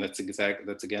aesthetics, and that's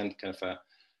again kind of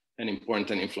an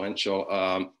important and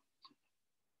influential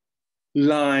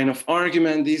line of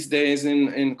argument these days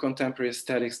in contemporary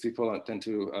aesthetics. People tend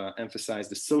to emphasize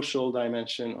the social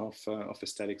dimension of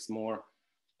aesthetics more.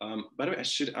 By the way, I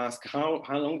should ask, how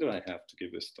long do I have to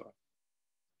give this talk?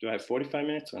 Do I have 45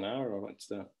 minutes, an hour, or what's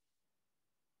the?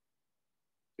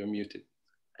 You're muted.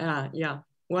 Yeah,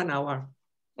 1 hour.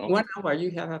 Okay. 1 hour you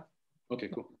have. Okay,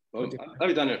 cool. Well, I'll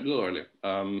be done a little earlier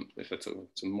if it's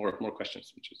more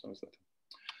questions, which is always that.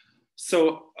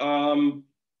 So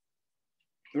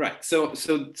right, so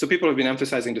people have been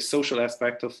emphasizing the social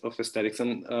aspect of aesthetics,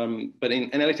 and but in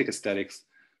analytic aesthetics,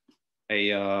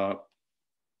 the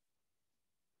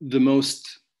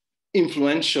most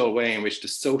influential way in which the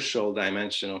social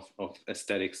dimension of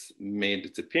aesthetics made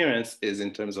its appearance is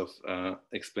in terms of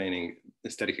explaining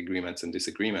aesthetic agreements and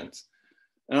disagreements.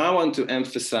 And I want to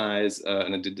emphasize,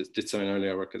 and I did some in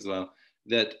earlier work as well,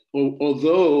 that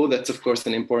although that's of course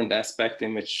an important aspect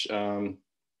in which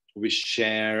we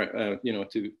share,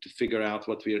 to figure out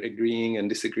what we're agreeing and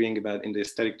disagreeing about in the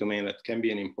aesthetic domain, that can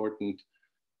be an important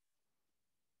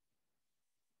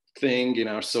thing in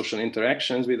our social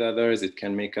interactions with others. It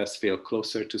can make us feel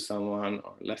closer to someone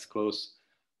or less close.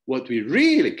 What we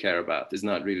really care about is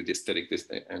not really the aesthetic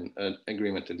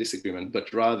agreement and disagreement,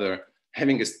 but rather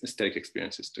having aesthetic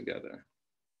experiences together.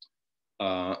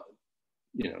 Go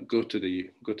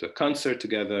to a concert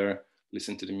together,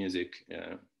 listen to the music,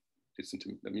 listen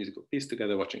to a musical piece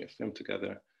together, watching a film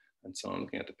together, and so on,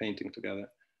 looking at the painting together.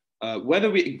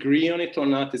 Whether we agree on it or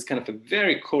not is kind of a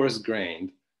very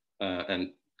coarse-grained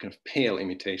and kind of pale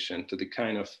imitation to the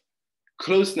kind of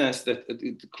closeness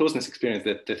experience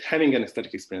that having an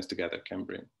aesthetic experience together can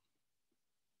bring.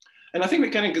 And I think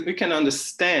we can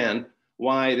understand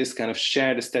why this kind of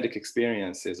shared aesthetic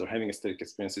experiences or having aesthetic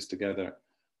experiences together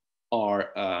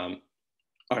are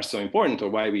so important, or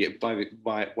why we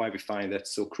find that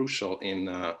so crucial in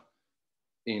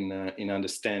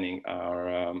understanding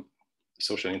our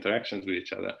social interactions with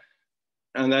each other.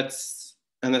 And that's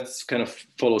kind of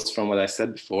follows from what I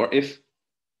said before. If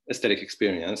aesthetic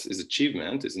experience is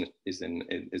achievement, is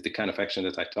the kind of action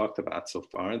that I talked about so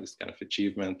far, this kind of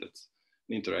achievement that's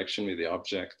an interaction with the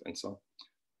object and so on,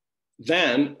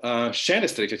 then shared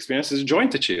aesthetic experience is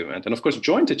joint achievement. And of course,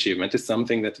 joint achievement is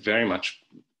something that very much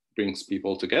brings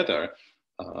people together.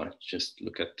 Just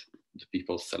look at the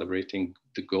people celebrating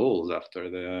the goals after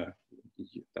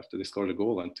they scored a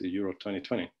goal into Euro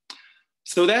 2020.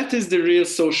 So that is the real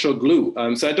social glue.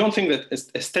 So I don't think that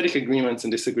aesthetic agreements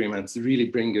and disagreements really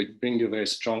bring you a very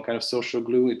strong kind of social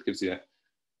glue. It gives you a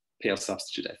pale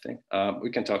substitute, I think. We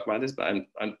can talk about this, but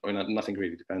nothing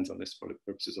really depends on this for the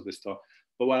purposes of this talk.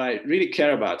 But what I really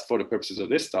care about for the purposes of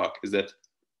this talk is that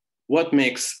what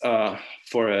makes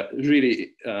for a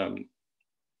really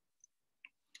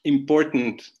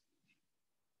important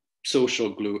social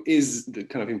glue is the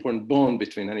kind of important bond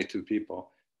between any two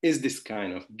people, is this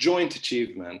kind of joint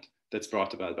achievement that's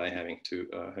brought about by having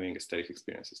aesthetic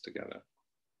experiences together.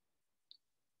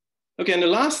 Okay, and the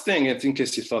last thing, in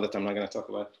case you thought that I'm not going to talk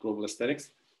about global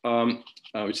aesthetics,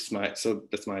 which is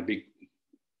that's my big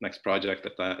next project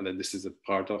that this is a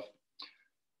part of.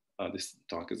 This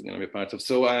talk is going to be a part of.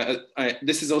 So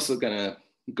this is also going to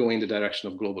go in the direction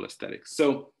of global aesthetics.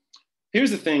 So here's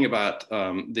the thing about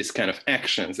this kind of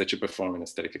actions that you perform in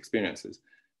aesthetic experiences.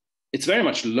 It's very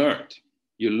much learned.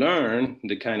 You learn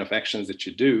the kind of actions that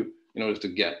you do in order to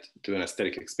get to an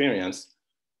aesthetic experience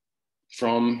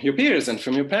from your peers and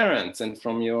from your parents and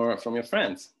from your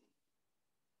friends.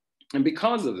 And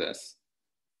because of this,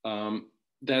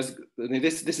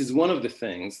 this is one of the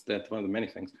many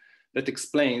things that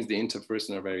explains the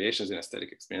interpersonal variations in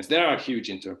aesthetic experience. There are huge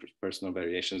interpersonal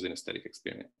variations in aesthetic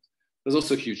experience. There's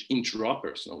also huge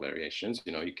intrapersonal variations.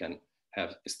 You can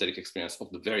have aesthetic experience of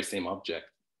the very same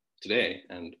object today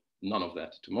and none of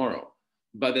that tomorrow.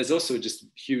 But there's also just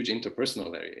huge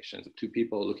interpersonal variations. Two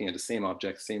people looking at the same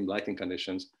object, same lighting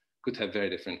conditions, could have very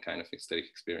different kind of aesthetic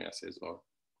experiences or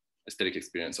aesthetic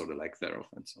experience or the like thereof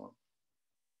and so on.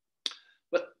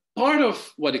 But part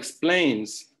of what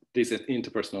explains these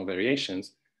interpersonal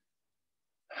variations,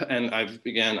 and I've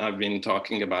been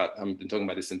talking about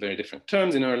this in very different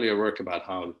terms in earlier work about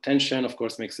how tension, of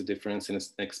course, makes a difference in an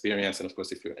experience. And of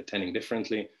course, if you're attending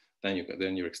differently,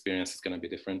 then your experience is going to be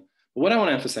different. But what I want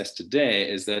to emphasize today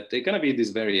is that there are going to be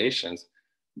these variations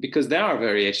because there are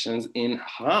variations in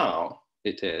how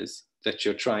it is that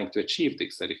you're trying to achieve the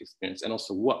aesthetic experience and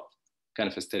also what kind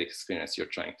of aesthetic experience you're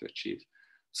trying to achieve.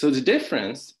 So the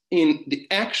difference in the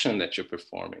action that you're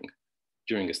performing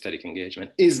during aesthetic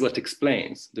engagement is what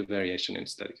explains the variation in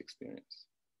aesthetic experience.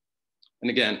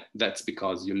 And again, that's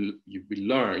because we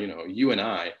learn, you and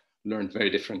I learned very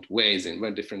different ways and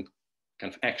very different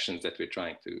kind of actions that we're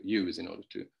trying to use in order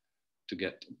to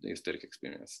get the aesthetic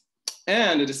experience.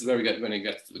 And this is very good when it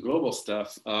gets to the global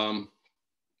stuff.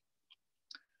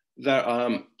 There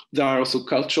are also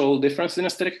cultural differences in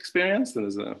aesthetic experience. And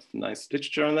there's a nice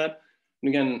literature on that. And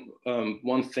again,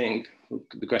 one thing,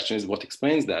 the question is what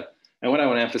explains that? And what I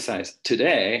want to emphasize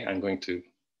today, I'm going to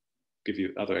give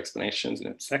you other explanations in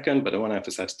a second, but I want to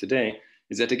emphasize today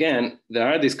is that, again, there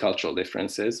are these cultural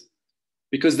differences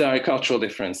because there are cultural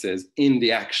differences in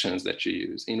the actions that you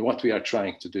use, in what we are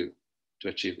trying to do to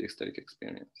achieve the aesthetic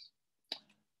experience.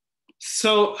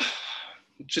 So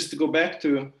just to go back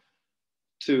to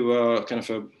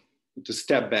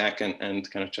step back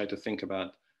and kind of try to think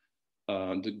about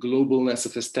the globalness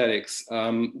of aesthetics.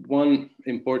 One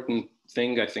important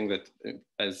thing I think that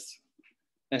as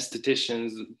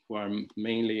aestheticians who are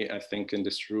mainly, I think, in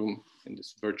this room, in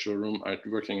this virtual room, are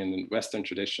working in the Western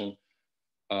tradition,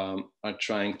 are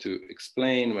trying to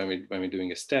explain when we're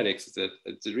doing aesthetics is that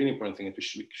it's a really important thing that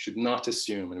we should not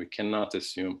assume, and we cannot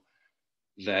assume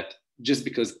that just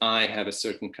because I have a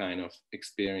certain kind of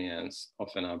experience of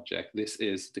an object, this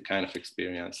is the kind of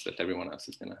experience that everyone else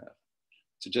is going to have.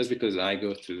 So just because I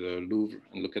go to the Louvre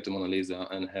and look at the Mona Lisa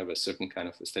and have a certain kind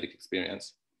of aesthetic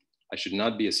experience, I should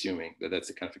not be assuming that that's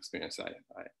the kind of experience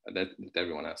that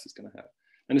everyone else is going to have.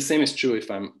 And the same is true if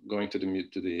I'm going to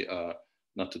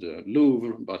not to the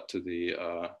Louvre, but to the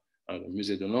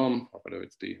Musée de l'Homme, or whatever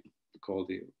it's called,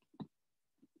 the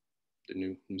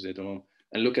new Musée de l'Homme,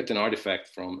 and look at an artifact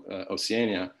from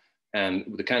Oceania, and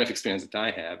the kind of experience that I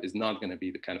have is not going to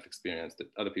be the kind of experience that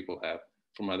other people have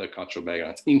from other cultural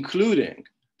backgrounds, including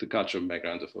the cultural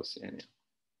background of Oceania.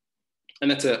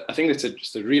 And I think that's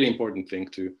just a really important thing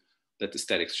that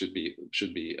aesthetics should be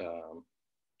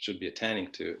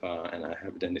attending to, and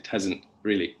then it hasn't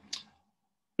really.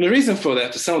 And the reason for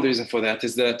that, some of the reason for that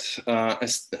is that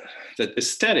that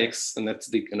aesthetics, and that's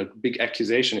the kind of big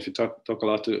accusation. If you talk a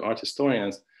lot to art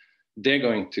historians, they're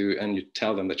going to, and you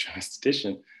tell them that you're an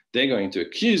aesthetician, they're going to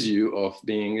accuse you of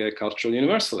being a cultural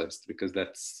universalist, because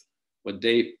that's what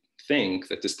they think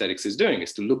that aesthetics is doing,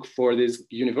 is to look for these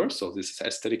universals, these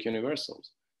aesthetic universals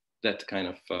that kind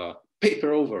of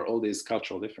paper over all these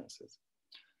cultural differences.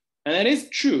 And it is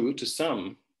true to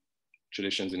some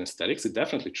traditions in aesthetics. It's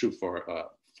definitely true for,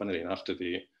 funnily enough, to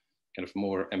the kind of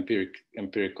more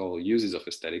empirical uses of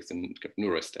aesthetics and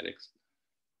neuroaesthetics.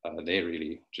 They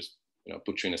really just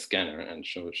put you in a scanner and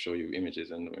show you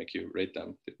images and make you rate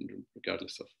them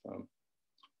regardless of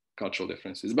cultural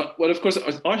differences. But what, of course,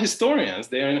 art historians,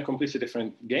 they are in a completely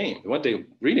different game. What they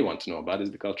really want to know about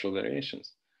is the cultural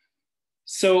variations.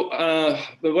 So,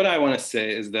 but what I want to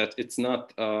say is that it's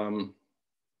not,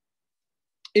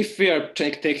 if we are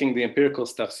taking the empirical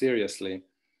stuff seriously,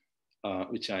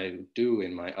 which I do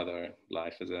in my other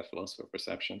life as a philosopher of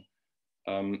perception,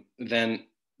 then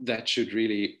that should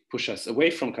really push us away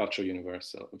from cultural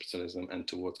universalism and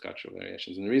towards cultural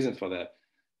variations. And the reason for that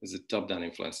is the top-down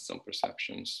influences on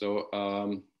perception. So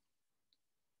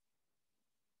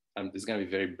this is going to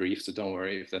be very brief, so don't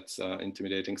worry if that's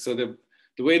intimidating. So the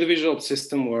way the visual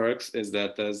system works is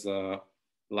that there's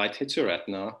light hits your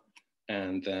retina,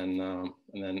 and then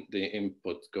the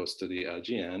input goes to the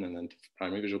LGN, and then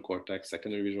primary visual cortex,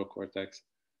 secondary visual cortex,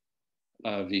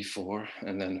 V4,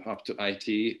 and then up to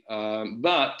IT.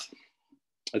 But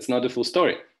it's not the full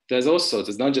story. There's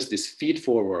not just this feed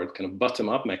forward kind of bottom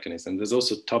up mechanism. There's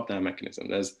also top down mechanism.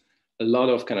 There's a lot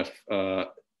of kind of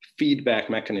feedback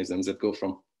mechanisms that go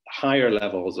from higher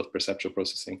levels of perceptual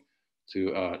processing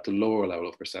to lower level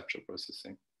of perceptual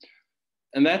processing.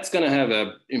 And that's going to have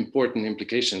important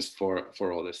implications for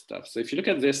all this stuff. So if you look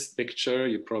at this picture,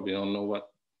 you probably don't know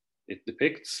what it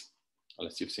depicts,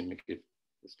 unless you've seen me give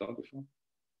this talk before.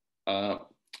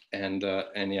 And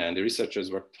the researchers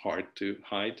worked hard to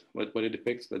hide what it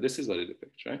depicts, but this is what it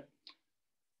depicts, right?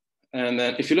 And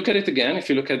then if you look at it again, if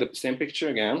you look at the same picture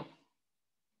again,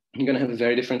 you're going to have a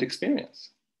very different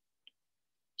experience.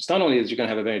 It's not only that you're going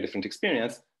to have a very different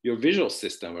experience, your visual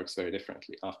system works very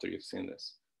differently after you've seen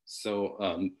this. So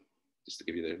just to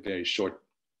give you the very short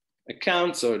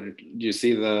account. So you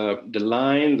see the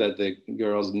line that the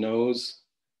girl's nose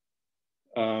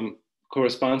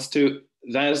corresponds to.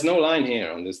 There's no line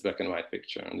here on this black and white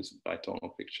picture, on this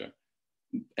bitonal picture.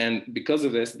 And because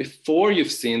of this, before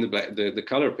you've seen the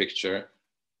color picture,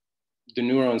 the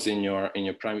neurons in your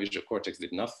prime visual cortex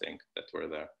did nothing that were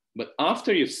there. But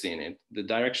after you've seen it, the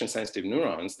direction sensitive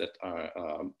neurons that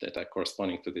are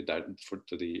corresponding to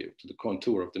the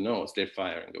contour of the nose, they're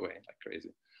firing away like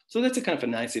crazy. So that's a kind of a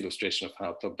nice illustration of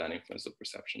how top-down influence of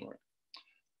perception works.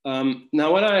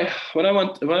 Now, what I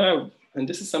want, and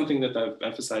this is something that I've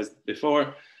emphasized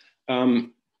before. The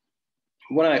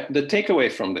takeaway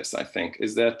from this, I think,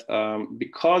 is that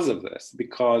because of this,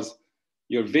 because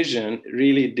your vision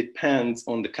really depends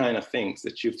on the kind of things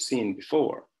that you've seen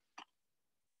before.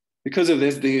 Because of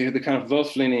this, the kind of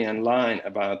Wolff-Linian line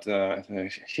about the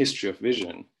history of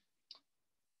vision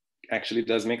actually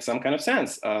does make some kind of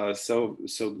sense. So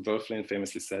Wolff-Linian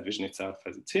famously said, vision itself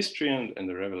has its history, and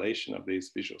the revelation of these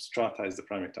visual strata is the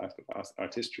primary task of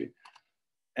art history.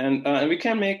 And we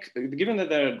can make, given that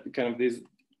there are kind of these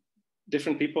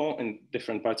different people in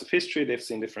different parts of history, they've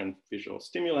seen different visual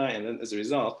stimuli, and then as a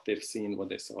result, they've seen what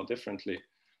they saw differently.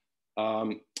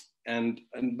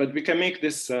 But we can make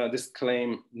this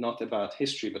claim not about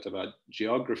history, but about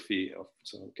geography of,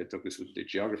 so we can talk this with the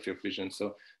geography of vision.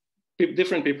 So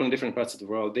different people in different parts of the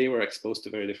world, they were exposed to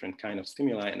very different kind of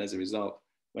stimuli. And as a result,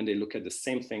 when they look at the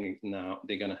same thing now,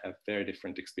 they're gonna have very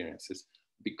different experiences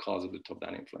because of the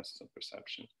top-down influences of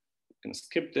perception. I'm gonna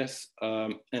skip this.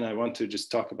 And I want to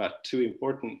just talk about two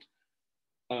important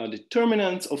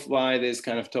determinants of why these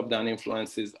kind of top-down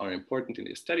influences are important in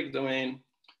the aesthetic domain.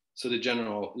 So the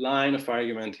general line of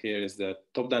argument here is that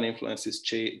top-down influences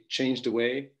change the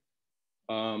way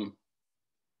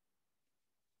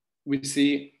we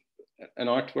see an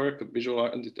artwork, a visual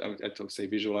art. I talk say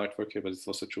visual artwork here, but it's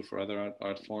also true for other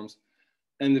art forms.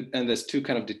 And there's two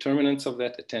kind of determinants of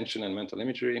that: attention and mental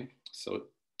imagery. So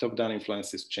top-down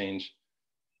influences change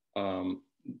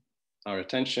our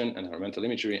attention and our mental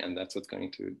imagery, and that's what's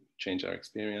going to change our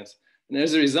experience. And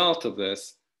as a result of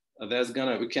this,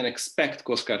 we can expect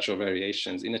cross-cultural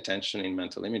variations in attention, in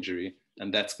mental imagery,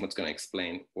 and that's what's going to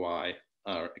explain why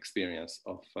our experience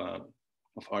of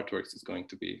artworks is going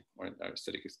to be, or our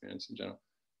aesthetic experience in general,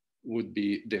 would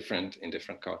be different in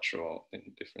different cultural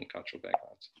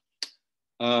backgrounds.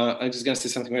 I'm just going to say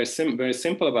something very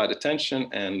simple about attention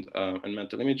and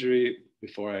mental imagery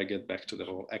before I get back to the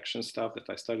whole action stuff that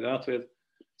I started out with.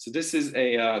 So this is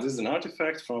an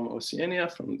artifact from Oceania,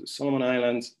 from the Solomon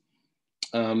Islands.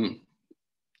 And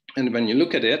when you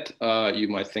look at it, you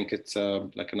might think it's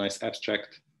like a nice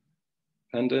abstract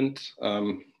pendant,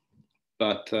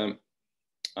 but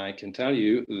I can tell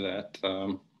you that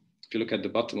if you look at the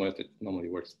bottom of it, it normally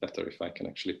works better if I can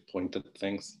actually point at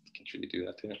things. I can't really do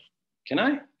that here. Can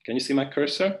I? Can you see my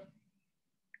cursor?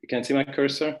 You can't see my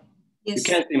cursor? Yes. You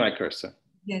can't see my cursor?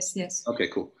 Yes, yes. Okay,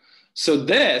 cool. So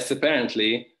this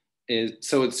apparently is,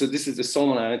 so this is the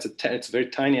Solomon Island. It's a very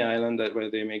tiny island where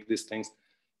they make these things.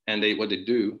 And what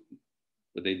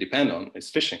they depend on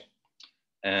is fishing.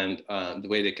 And the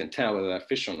way they can tell whether they're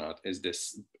fish or not is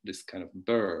this kind of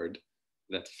bird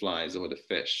that flies over the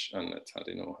fish. And that's how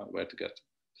they know where to get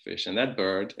fish. And that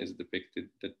bird is depicted,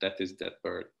 that is that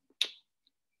bird.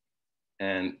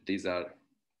 And these are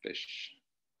fish,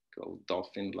 called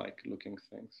dolphin-like looking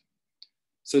things.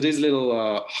 So these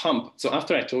little hump, so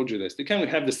after I told you this, you can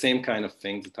have the same kind of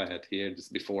things that I had here,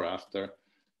 just before, after,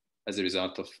 as a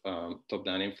result of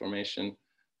top-down information.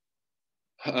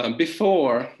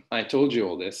 Before I told you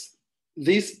all this,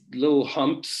 these little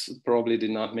humps probably did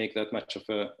not make that much of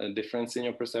a difference in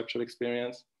your perceptual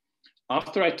experience.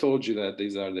 After I told you that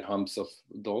these are the humps of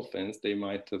dolphins, they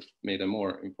might have made a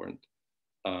more important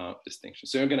distinction.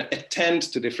 So you're going to attend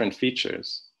to different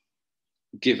features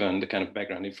given the kind of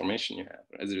background information you have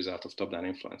as a result of top-down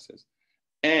influences.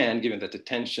 And given that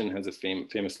attention has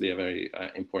famously a very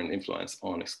important influence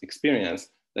on experience,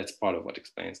 that's part of what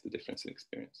explains the difference in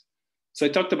experience. So I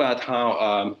talked about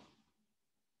how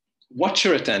what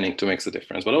you're attending to makes a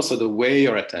difference, but also the way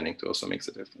you're attending to also makes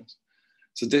a difference.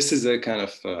 So this is a kind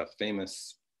of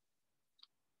famous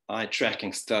eye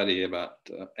tracking study about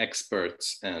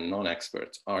experts and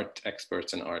non-experts, art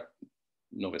experts and art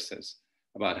novices,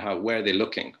 about where they're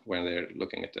looking when they're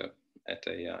looking at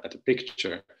a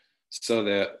picture. So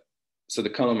the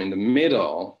column in the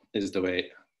middle is the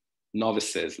way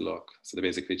novices look. So they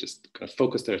basically just kind of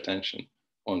focus their attention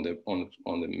on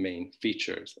the main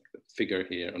features, like the figure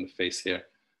here, on the face here.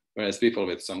 Whereas people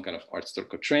with some kind of art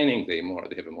historical training, they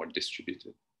have a more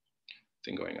distributed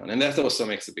thing going on. And that also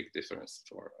makes a big difference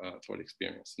for the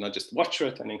experience, not just what you're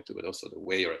attending to, but also the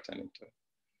way you're attending to it.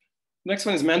 Next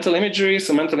one is mental imagery.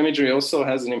 So mental imagery also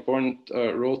has an important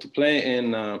role to play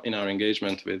in our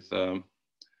engagement with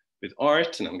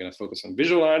art. And I'm going to focus on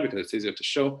visual art because it's easier to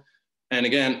show. And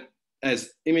again,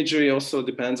 as imagery also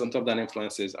depends on top-down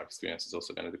influences, our experience is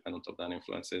also going to depend on top-down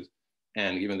influences.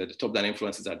 And given that the top-down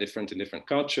influences are different in different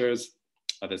cultures,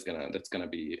 that's gonna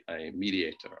be a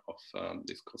mediator of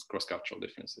these cross-cultural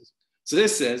differences. So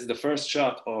this is the first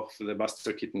shot of the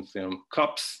Buster Keaton film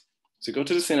Cops. So you go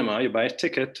to the cinema, you buy a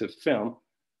ticket to a film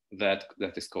that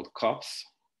is called Cops,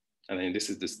 and then this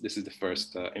is the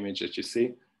first image that you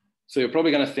see. So you're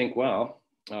probably gonna think, well,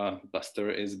 Buster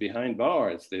is behind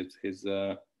bars. He's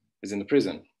in the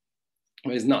prison.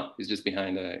 Well, he's not. He's just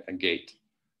behind a gate.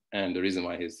 And the reason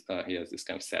why he has this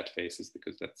kind of sad face is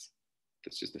because that's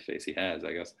just the face he has,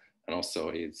 I guess. And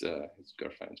also his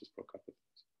girlfriend just broke up with him.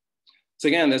 So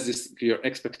again, there's your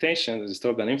expectations, these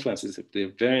top-down influences,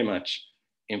 they're very much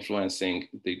influencing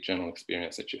the general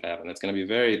experience that you have. And that's going to be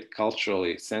very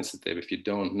culturally sensitive if you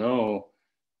don't know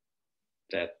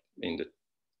that in the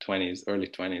 20s, early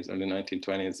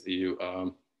 1920s, you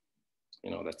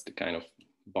know, that's the kind of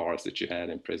bars that you had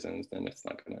in prisons, then it's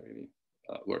not going to really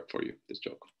work for you, this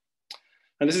joke.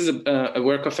 And this is a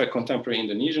work of a contemporary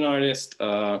Indonesian artist,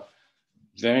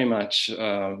 very much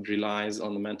relies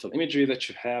on the mental imagery that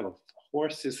you have of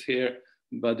horses here.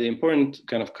 But the important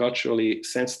kind of culturally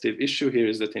sensitive issue here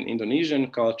is that in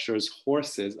Indonesian cultures,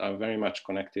 horses are very much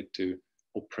connected to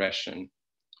oppression,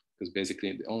 because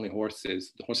basically the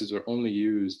horses were only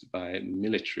used by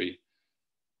military.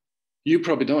 You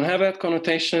probably don't have that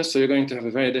connotation, so you're going to have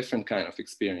a very different kind of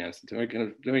experience,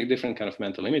 very different kind of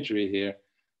mental imagery here.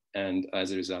 And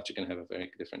as a result, you can have a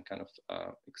very different kind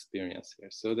of experience here.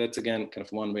 So that's, again, kind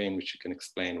of one way in which you can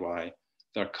explain why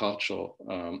there are cultural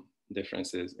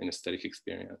differences in aesthetic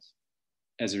experience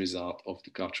as a result of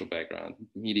the cultural background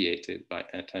mediated by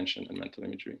attention and mental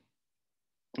imagery.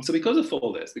 And so because of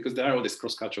all this, because there are all these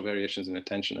cross-cultural variations in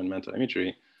attention and mental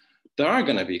imagery, there are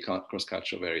going to be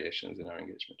cross-cultural variations in our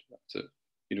engagement. So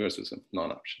universal is a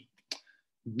non-option.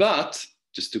 But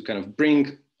just to kind of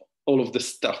bring all of the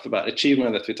stuff about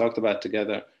achievement that we talked about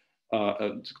together,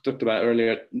 talked about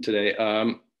earlier today,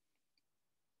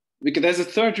 because there's a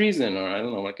third reason, or I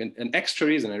don't know, like an extra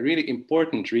reason, a really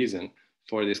important reason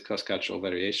for these cross-cultural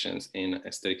variations in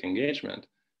aesthetic engagement,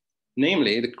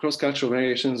 namely the cross-cultural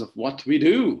variations of what we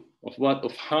do,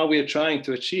 of how we are trying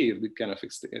to achieve the kind of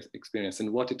experience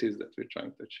and what it is that we're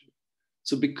trying to achieve.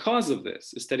 So because of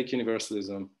this, aesthetic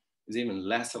universalism is even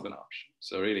less of an option.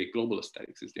 So really global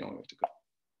aesthetics is the only way to go.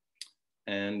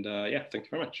 And yeah, thank you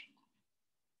very much.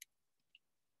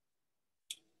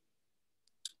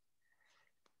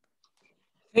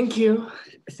 Thank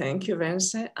you,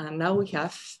 Bence. And now we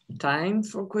have time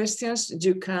for questions.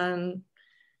 You can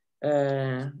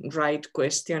write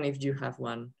question if you have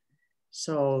one.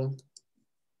 So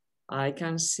I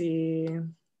can see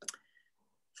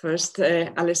first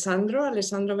Alessandro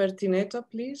Bertinetto,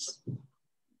 please.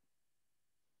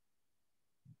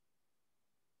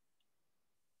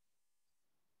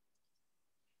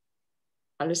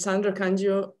 Alessandro, can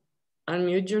you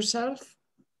unmute yourself?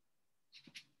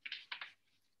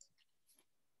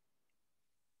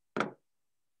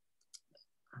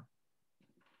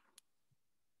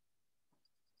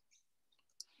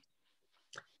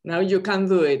 Now you can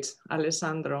do it,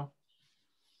 Alessandro.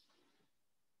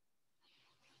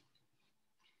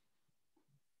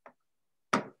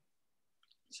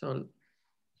 So.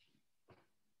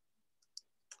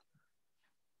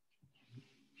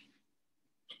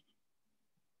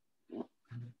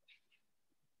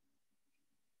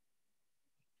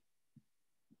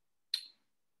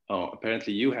 Oh,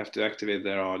 apparently you have to activate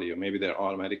their audio. Maybe they're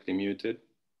automatically muted.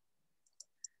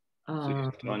 So you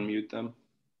have to unmute them.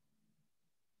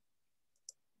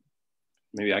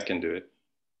 Maybe I can do it.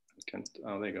 I can't.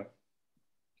 Oh, there you go.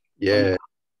 Yeah.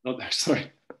 Oh, sorry.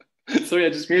 Sorry, I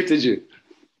just muted you.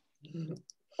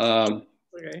 Okay.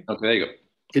 Okay, there you go.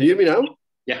 Can you hear me now?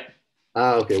 Yeah.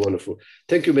 Ah, okay, wonderful.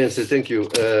 Thank you, Bence. Thank you.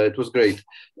 It was great.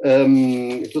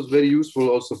 It was very useful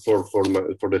also for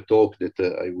the talk that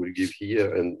I will give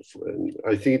here, and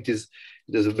I think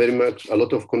there's very much a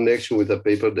lot of connection with the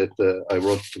paper that I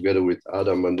wrote together with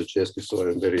Adam Mandachevsky. So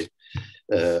I'm very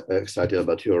excited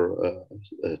about your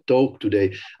talk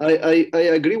today. I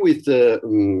agree with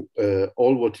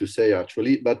all what you say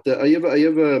actually, but I have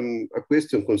a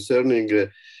question concerning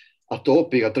a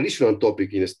traditional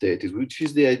topic in aesthetics, which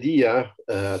is the idea,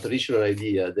 traditional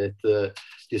idea that the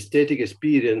aesthetic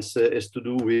experience has to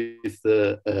do with,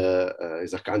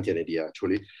 is a Kantian idea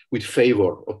actually, with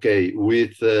favor, okay,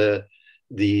 with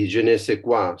the je ne sais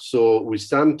quoi. So with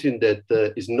something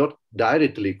that is not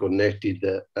directly connected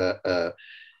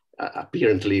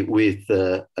apparently with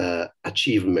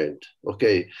achievement.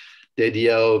 Okay, the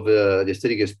idea of the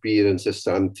aesthetic experience as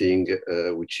something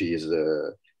which is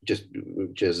just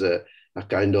a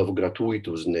kind of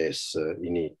gratuitousness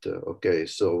in it. Okay,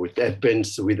 so it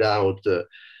happens without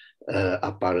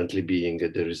apparently being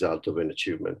the result of an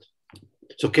achievement.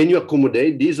 So can you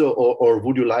accommodate this, or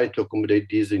would you like to accommodate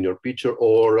this in your picture,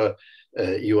 or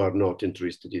you are not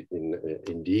interested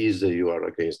in this, you are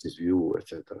against this view,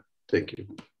 etc.? Thank you.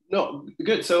 No,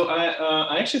 good. So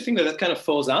I actually think that that kind of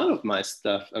falls out of my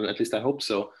stuff. At least I hope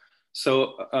so.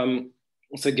 So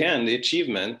again, the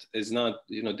achievement is not,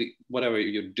 whatever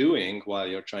you're doing while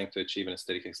you're trying to achieve an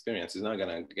aesthetic experience is not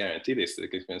going to guarantee the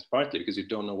aesthetic experience, partly because you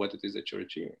don't know what it is that you're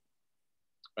achieving,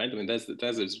 right? I mean, that's a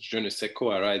je ne sais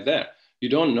quoi right there. You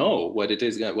don't know what it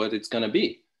is, what it's going to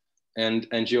be. And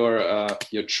you're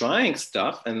trying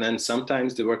stuff, and then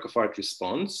sometimes the work of art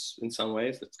responds in some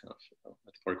ways. That's kind of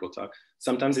metaphorical talk.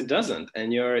 Sometimes it doesn't,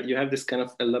 and you have this kind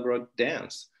of elaborate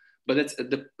dance. But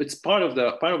it's part of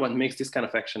what makes this kind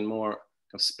of action more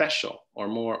special or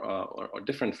more or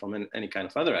different from any kind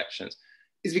of other actions,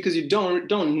 is because you don't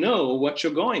know what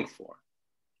you're going for.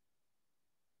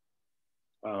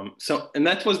 And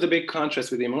that was the big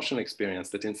contrast with the emotional experience,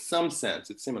 that in some sense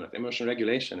it's similar. Emotional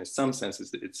regulation, in some sense,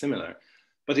 it's similar.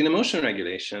 But in emotional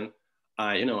regulation,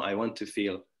 I want to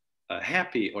feel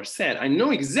happy or sad. I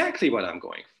know exactly what I'm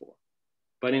going for.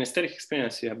 But in aesthetic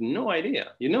experience, you have no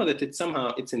idea. You know that it's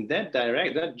in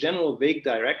that general vague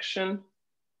direction,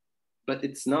 but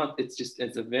it's not.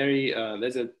 It's a very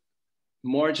there's a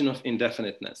margin of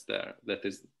indefiniteness there that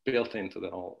is built into the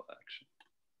whole action.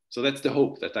 So that's the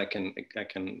hope, that I can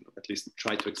at least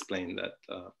try to explain that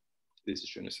this is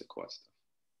je ne sais quoi stuff.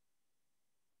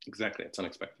 Exactly, it's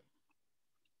unexpected.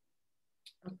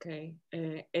 Okay,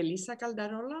 Elisa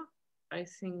Caldarola, I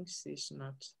think she's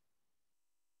not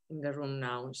in the room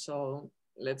now. So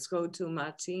let's go to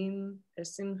Martin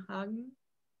Essenhagen.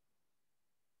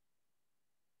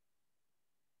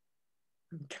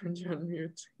 Can you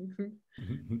unmute?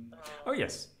 Oh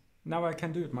yes, now I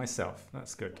can do it myself.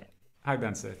 That's good. Okay. Hi,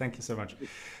 Bence. Thank you so much.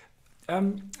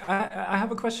 I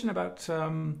have a question about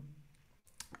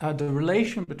the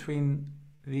relation between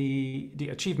the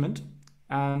achievement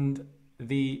and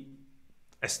the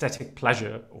aesthetic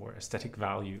pleasure or aesthetic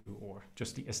value, or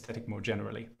just the aesthetic more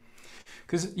generally.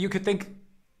 Because you could think,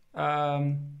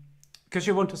 because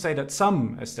you want to say that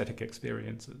some aesthetic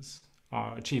experiences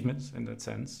are achievements in that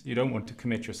sense. You don't want to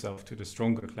commit yourself to the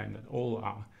stronger claim that all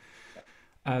are.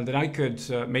 Then I could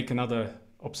make another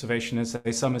observation and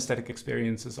say some aesthetic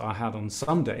experiences are had on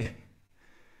Sunday,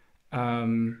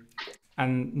 and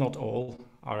not all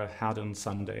are had on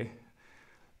Sunday.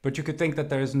 But you could think that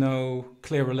there is no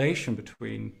clear relation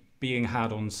between being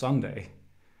had on Sunday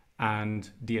and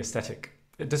the aesthetic.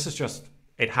 This is just,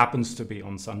 it happens to be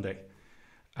on Sunday.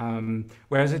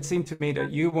 Whereas it seemed to me that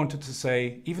you wanted to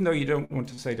say, even though you don't want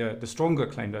to say the stronger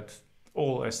claim that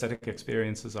all aesthetic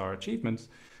experiences are achievements,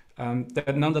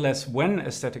 that nonetheless, when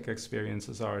aesthetic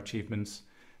experiences are achievements,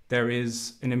 there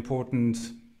is an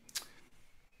important,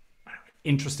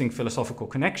 interesting philosophical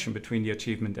connection between the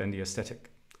achievement and the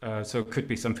aesthetic. So it could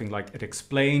be something like it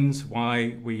explains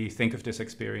why we think of this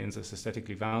experience as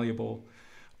aesthetically valuable,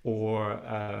 or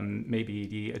maybe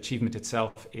the achievement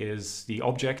itself is the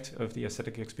object of the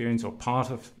aesthetic experience, or part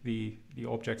of the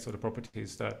objects or the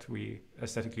properties that we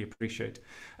aesthetically appreciate.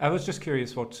 I was just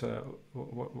curious what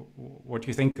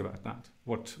you think about that.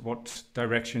 What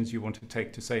directions you want to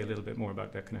take to say a little bit more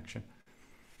about that connection.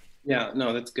 Yeah,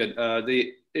 no, that's good.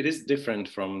 It is different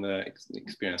from the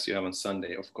experience you have on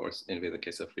Sunday, of course. In the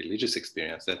case of religious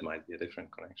experience, that might be a different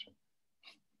connection.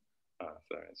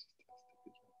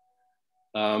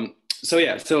 So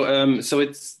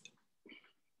it's,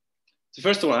 so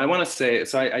first of all, I want to say,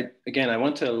 so I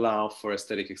want to allow for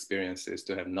aesthetic experiences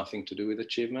to have nothing to do with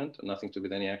achievement, nothing to do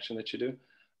with any action that you do.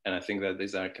 And I think that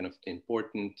these are kind of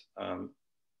important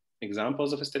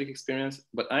examples of aesthetic experience.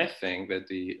 But I think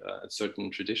that a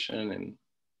certain tradition in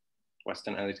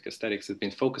Western analytic aesthetics has been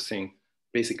focusing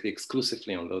basically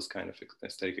exclusively on those kind of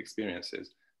aesthetic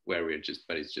experiences where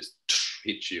it's just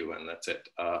hit you and that's it.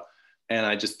 And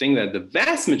I just think that the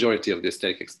vast majority of the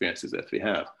aesthetic experiences that we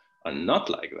have are not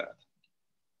like that.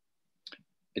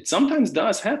 It sometimes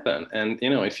does happen. And,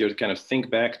 if you kind of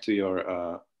think back to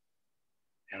your,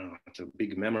 the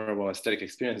big memorable aesthetic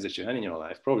experiences that you had in your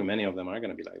life, probably many of them are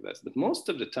going to be like this. But most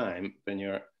of the time, when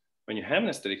you have an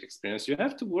aesthetic experience, you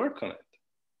have to work on it.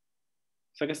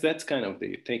 So I guess that's kind of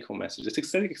the take-home message. The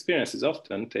aesthetic experiences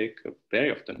often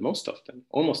most often,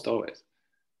 almost always,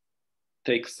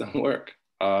 takes some work.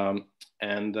 And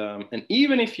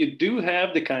even if you do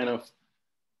have the kind of,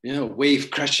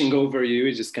 wave crashing over you,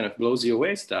 it just kind of blows you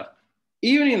away stuff.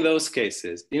 Even in those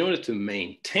cases, in order to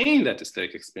maintain that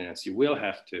aesthetic experience, you will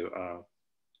have to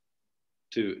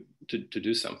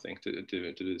do something to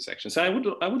do this action. So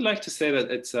I would like to say that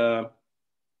it's I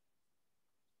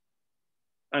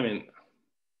mean,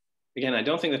 again, I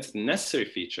don't think that's a necessary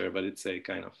feature, but it's a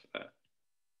kind of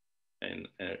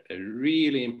a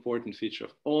really important feature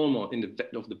of almost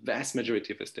of the vast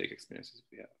majority of aesthetic experiences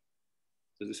we have.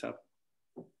 Does this help?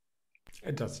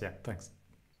 It does, yeah. Thanks.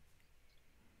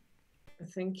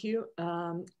 Thank you,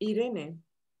 Irene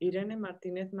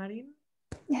Martinez Marin.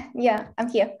 Yeah, I'm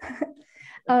here.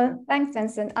 Thanks,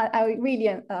 Vincent. I really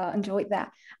enjoyed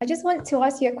that. I just want to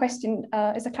ask you a question.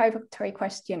 It's a clarificatory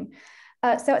question.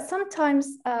 So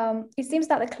sometimes it seems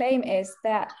that the claim is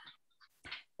that,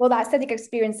 well, the aesthetic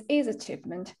experience is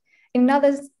achievement. In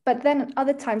others, but then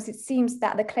other times it seems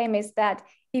that the claim is that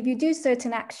if you do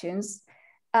certain actions,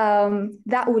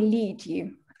 that will lead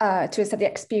you to aesthetic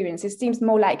experience. It seems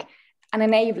more like an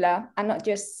enabler and not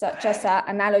just an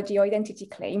analogy or identity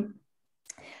claim.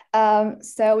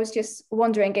 So I was just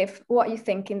wondering what you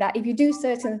think in that if you do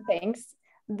certain things,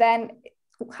 then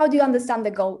how do you understand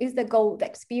the goal? Is the goal the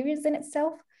experience in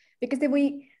itself? Because if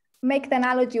we make the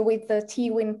analogy with the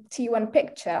T1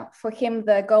 picture, for him,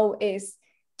 the goal is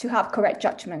to have correct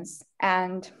judgments.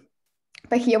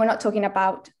 But here we're not talking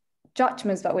about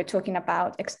judgments, but we're talking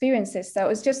about experiences. So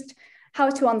it's just how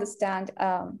to understand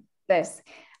this.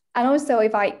 And also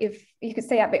if you could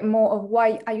say a bit more of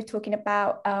why are you talking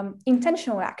about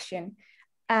intentional action?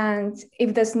 And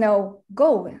if there's no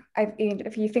goal,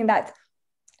 if you think that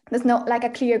there's not like a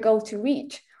clear goal to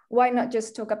reach, why not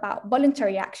just talk about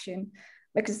voluntary action?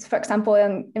 Because, for example,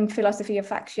 in philosophy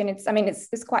of action,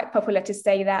 it's quite popular to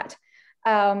say that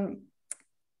and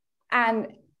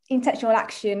intentional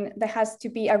action, there has to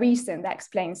be a reason that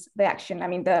explains the action. I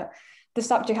mean, the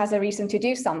subject has a reason to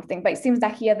do something, but it seems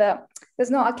that here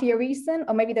there's not a clear reason,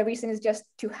 or maybe the reason is just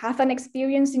to have an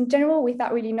experience in general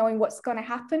without really knowing what's going to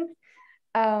happen.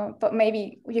 But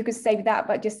maybe you could say that,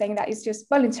 but just saying that it's just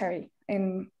voluntary,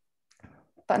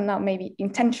 but not maybe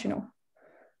intentional.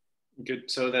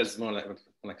 Good. So there's more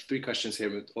like three questions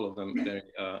here, with all of them very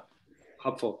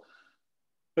helpful.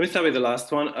 Let me start with the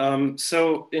last one.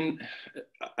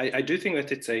 I do think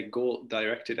that it's a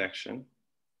goal-directed action,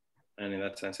 and in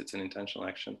that sense, it's an intentional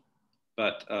action.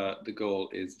 But the goal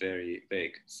is very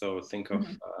vague. So think of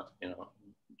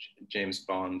James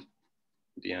Bond,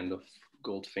 at the end of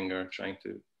Goldfinger, trying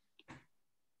to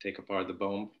take apart the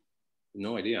bomb.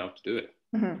 No idea how to do it.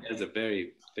 Mm-hmm. It has a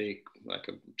very vague, like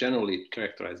a generally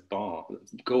characterized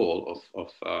goal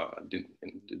of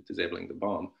disabling the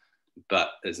bomb,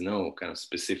 but there's no kind of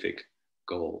specific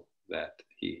goal that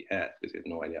he had, because he had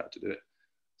no idea how to do it.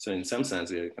 So in some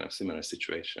sense, we're in a kind of similar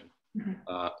situation.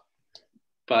 Mm-hmm.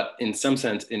 But in some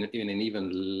sense, in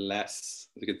even less,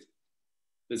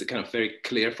 there's a kind of very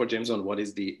clear for James on what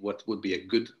would be a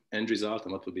good end result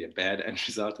and what would be a bad end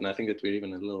result. And I think that we're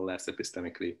even a little less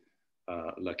epistemically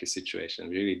lucky situation.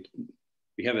 We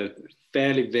have a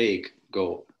fairly vague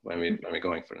goal when we're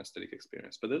going for an aesthetic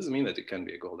experience, but that doesn't mean that it can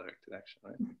be a goal-directed action,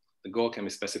 right? The goal can be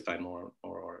specified more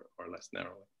or less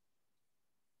narrowly.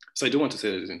 So I do want to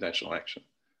say that it's intentional action.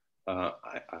 I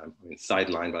mean,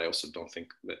 sideline, but I also don't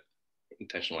think that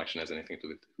intentional action has anything to do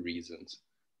with reasons.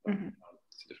 Mm-hmm.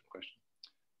 It's a different question.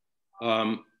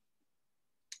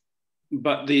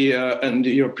 But and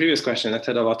your previous question, that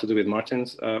had a lot to do with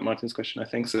Martin's question, I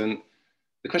think. So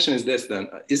the question is this then: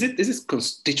 is this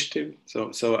constitutive?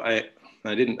 So I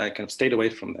kind of stayed away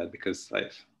from that because I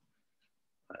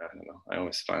don't know. I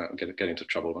always get into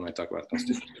trouble when I talk about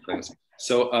constitutive claims.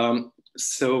 So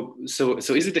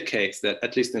is it the case that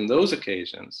at least in those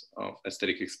occasions of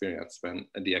aesthetic experience when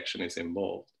the action is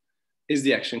involved, is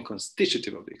the action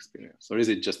constitutive of the experience, or is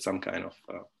it just some kind of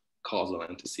causal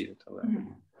antecedent of that?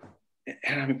 Mm-hmm.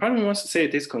 And I mean, part of me wants to say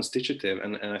it is constitutive,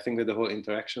 and I think that the whole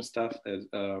interaction stuff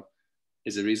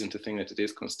is a reason to think that it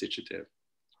is constitutive,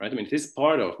 right? I mean, it is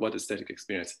part of what aesthetic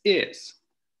experience is,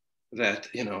 that,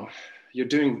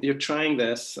 you're trying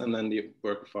this, and then the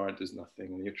work of art is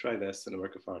nothing, and you try this, and the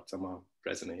work of art somehow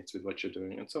resonates with what you're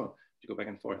doing, and so on. You go back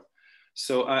and forth.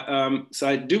 So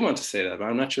I do want to say that, but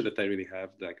I'm not sure that I really have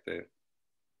like the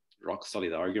rock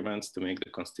solid arguments to make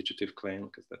the constitutive claim,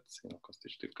 because that's,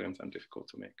 constitutive claims are difficult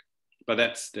to make. But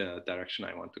that's the direction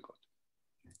I want to go.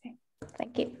 Okay.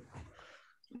 Thank you.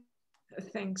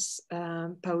 Thanks.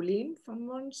 Pauline from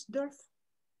Monsdorf.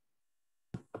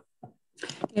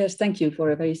 Yes, thank you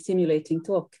for a very stimulating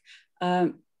talk.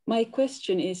 My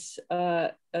question is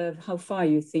how far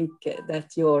you think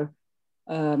that your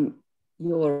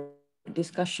your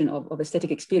discussion of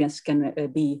aesthetic experience can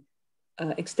be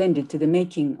extended to the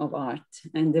making of art.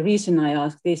 And the reason I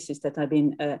ask this is that I've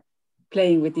been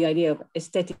playing with the idea of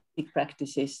aesthetic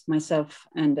practices myself,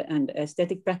 and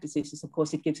aesthetic practices is, of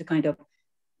course, it gives a kind of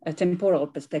a temporal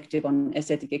perspective on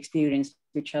aesthetic experience,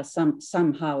 which are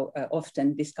somehow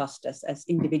often discussed as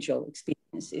individual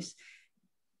experiences.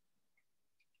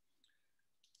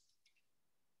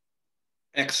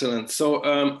 Excellent. So,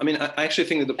 I mean, I actually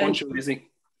think that the point you're raising,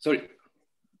 sorry.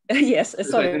 Yes,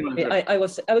 sorry. I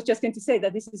was just going to say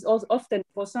that this is also often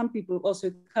for some people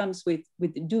also comes with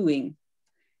doing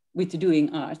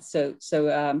art. So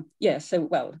yeah. So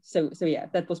yeah.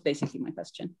 That was basically my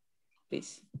question.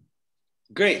 Please.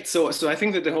 Great. So I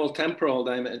think that the whole temporal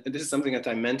dimension, this is something that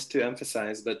I meant to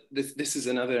emphasize, but this is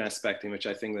another aspect in which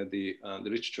I think that the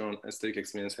literature on aesthetic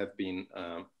experience have been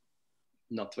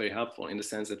not very helpful, in the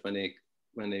sense that when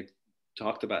they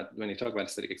talk about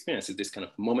aesthetic experience, it's this kind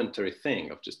of momentary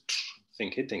thing of just thing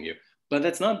hitting you. But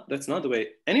that's not the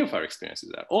way any of our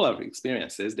experiences are. All our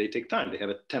experiences, they take time. They have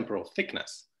a temporal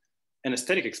thickness. And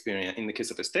aesthetic experience, in the case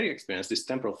of aesthetic experience, this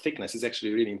temporal thickness is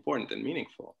actually really important and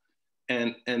meaningful.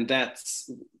 And that's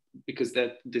because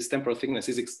this temporal thickness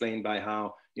is explained by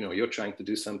how, you know, you're trying to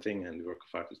do something and the work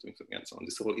of art is doing something and so on.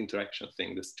 This whole interaction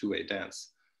thing, this two-way dance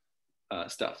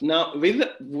stuff. Now, with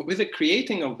the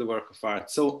creating of the work of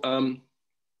art, so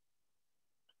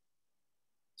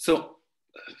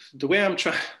the way I'm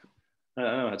trying, I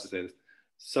don't know how to say this.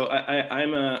 So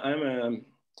I'm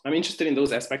interested in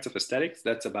those aspects of aesthetics.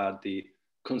 That's about the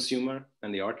consumer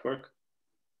and the artwork.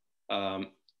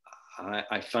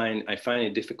 I find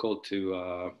it difficult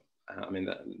to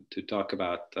talk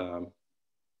about the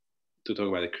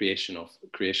creation of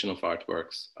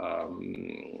artworks,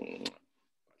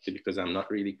 because I'm not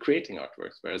really creating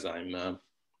artworks, whereas I'm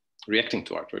reacting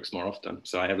to artworks more often.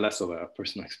 So I have less of a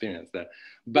personal experience there.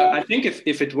 But I think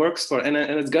if it works for, and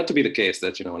it's got to be the case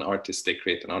that, you know, when artists, they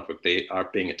create an artwork, they are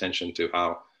paying attention to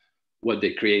what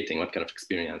they're creating, what kind of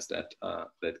experience that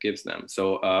gives them.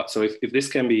 So if this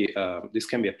can be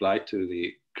applied to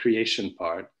the creation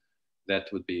part, that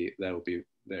would be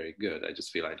very good. I just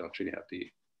feel I don't really have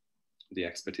the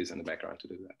expertise and the background to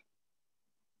do that.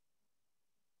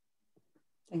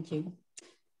 Thank you.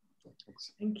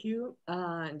 Thanks. Thank you.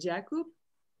 Jakub,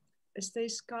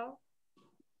 estás cá?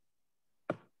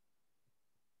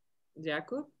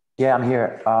 Jakub? Yeah, I'm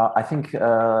here. I think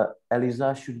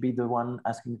Elisa should be the one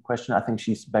asking the question. I think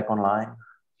she's back online.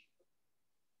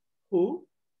 Who?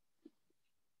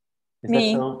 Is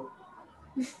Me. that so?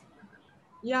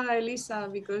 Yeah, Elisa,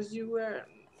 because you were...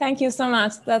 Thank you so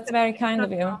much. That's very kind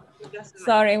of you.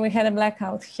 Sorry, we had a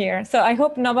blackout here. So I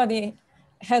hope nobody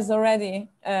has already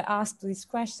asked this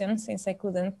question, since I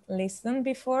couldn't listen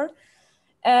before.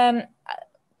 I'd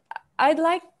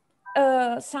like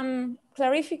some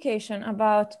clarification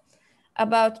about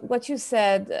what you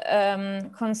said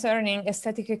concerning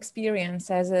aesthetic experience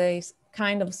as a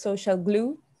kind of social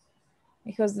glue,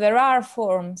 because there are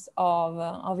forms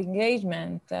of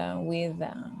engagement with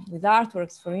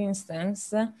artworks, for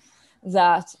instance,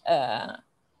 that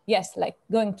yes, like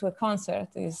going to a concert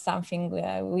is something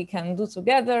we can do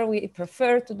together. We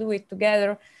prefer to do it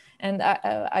together, and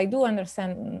I do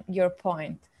understand your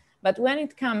point. But when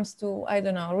it comes to, I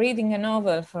don't know, reading a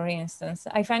novel, for instance,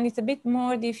 I find it a bit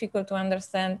more difficult to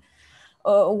understand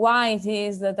why it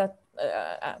is that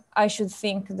I should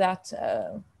think that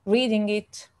reading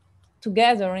it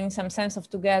together, in some sense of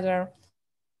together,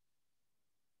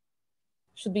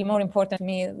 should be more important to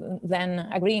me than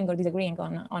agreeing or disagreeing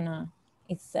on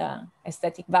its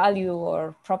aesthetic value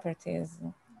or properties.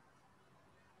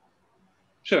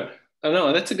 Sure.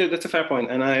 No, that's a fair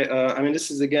point. And I mean, this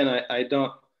is, again, I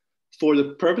don't, for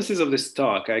the purposes of this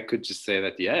talk, I could just say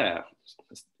that, yeah,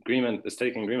 agreement,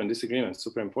 aesthetic agreement, disagreement,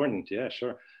 super important. Yeah,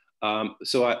 sure.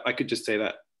 So I could just say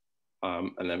that,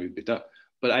 and then we'd be done.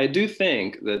 But I do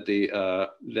think that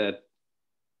that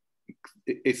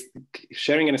it's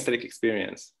sharing an aesthetic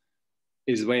experience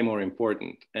is way more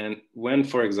important. And when,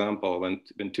 for example,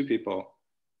 when two people,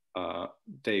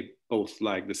 they both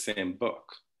like the same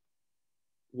book,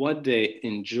 what they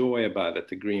enjoy about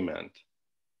that agreement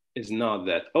is not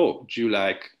that, oh, do you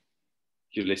like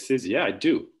Ulysses? Yeah, I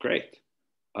do. Great.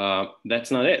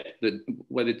 That's not it.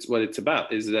 What it's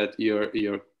about is that you're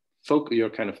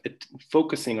kind of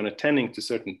focusing on attending to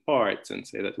certain parts and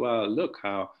say that, well, look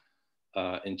how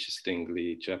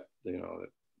interestingly, you know,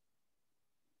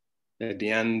 at the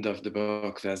end of the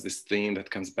book, there's this theme that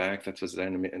comes back that was there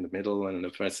in the middle and in the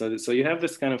first. So you have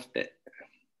this kind of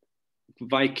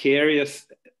vicarious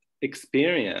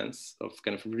experience of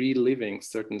kind of reliving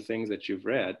certain things that you've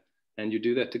read, and you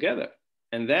do that together.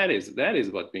 And that is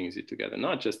what brings you together,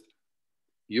 not just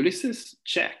Ulysses,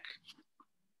 check.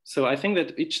 So I think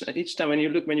that each time when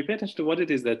you pay attention to what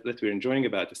it is that we're enjoying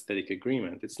about aesthetic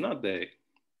agreement, it's not the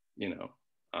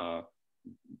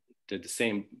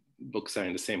same books are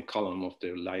in the same column of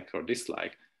their like or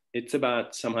dislike. It's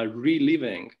about somehow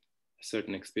reliving a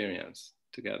certain experience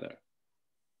together.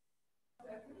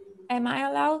 Am I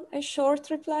allowed a short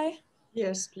reply?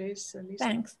 Yes, please, Lisa.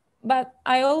 Thanks. But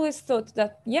I always thought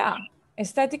that, yeah,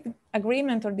 aesthetic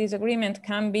agreement or disagreement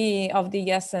can be of the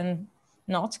yes and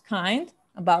not kind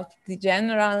about the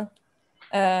general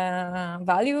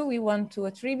value we want to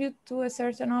attribute to a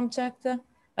certain object,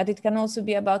 but it can also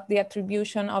be about the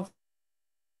attribution of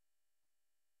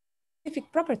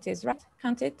specific properties, right?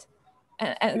 Can't it?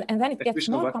 And then it gets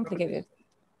more complicated.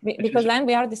 Because then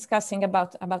we are discussing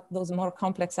about those more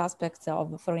complex aspects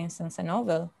of, for instance, a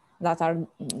novel, that are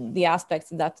the aspects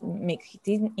that make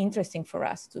it interesting for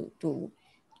us to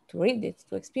read it,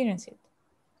 to experience it.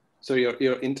 So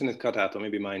your internet cut out, or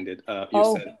maybe mine did.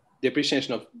 You said the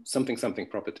appreciation of something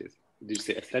properties. Did you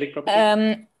say aesthetic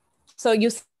properties? So you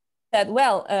said,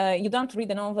 well, you don't read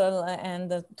a novel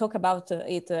and talk about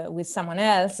it with someone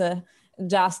else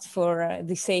just for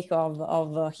the sake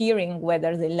of hearing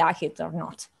whether they like it or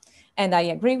not. And I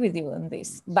agree with you on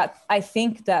this. But I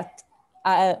think that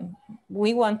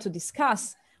we want to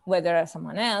discuss whether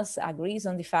someone else agrees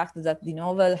on the fact that the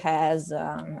novel has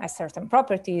a certain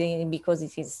property because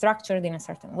it is structured in a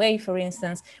certain way, for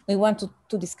instance. We want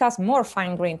to discuss more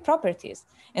fine-grained properties.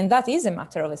 And that is a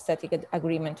matter of aesthetic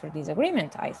agreement or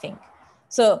disagreement, I think.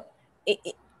 So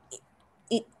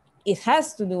it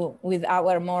has to do with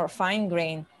our more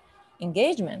fine-grained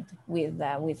engagement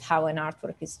with how an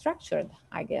artwork is structured,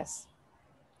 I guess.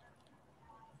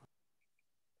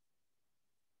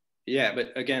 Yeah,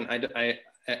 but again, I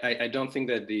don't think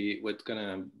that what's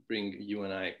gonna bring you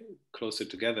and I closer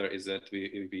together is that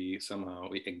we somehow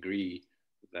agree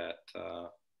that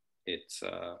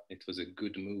it was a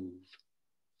good move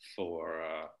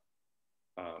for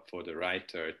the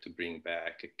writer to bring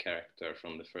back a character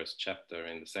from the first chapter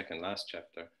in the second last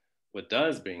chapter. What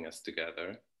does bring us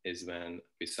together is when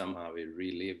we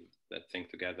relive that thing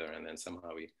together, and then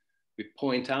somehow we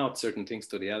point out certain things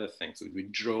to the other things. We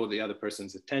draw the other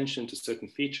person's attention to certain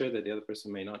feature that the other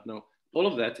person may not know. All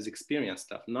of that is experience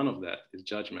stuff. None of that is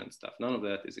judgment stuff. None of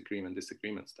that is agreement,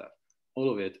 disagreement stuff. All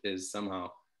of it is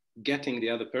somehow getting the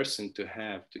other person to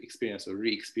experience or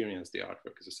re-experience the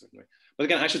artwork in a certain way. But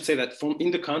again, I should say that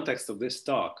in the context of this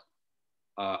talk,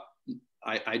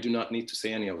 I do not need to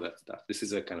say any of that stuff. This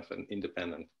is a kind of an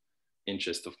independent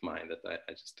interest of mine that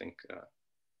I just think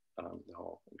the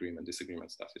whole agreement,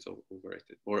 disagreement stuff is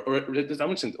overrated. Or I'm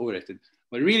not saying overrated,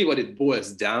 but really what it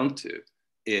boils down to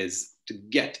is to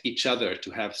get each other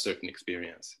to have certain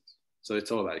experiences. So it's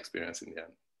all about experience in the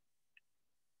end.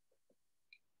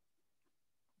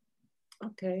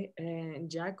 Okay,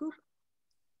 Jakub?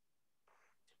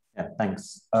 Yeah,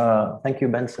 thanks. Thank you,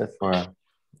 Bence,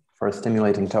 for a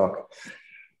stimulating talk.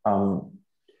 So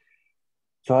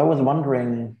I was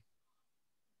wondering,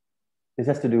 this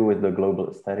has to do with the global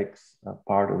aesthetics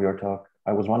part of your talk.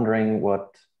 I was wondering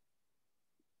what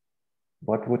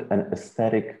would an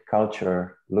aesthetic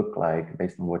culture look like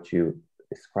based on what you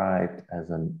described as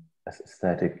an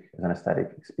aesthetic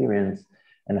experience,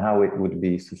 and how it would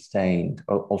be sustained,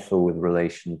 also with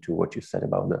relation to what you said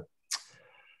about the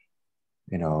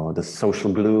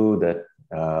social glue that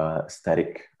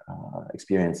aesthetic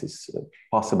experiences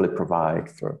possibly provide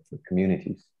for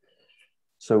communities.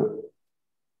 So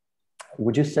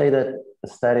would you say that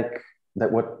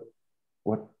what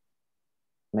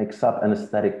makes up an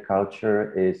aesthetic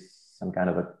culture is some kind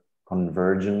of a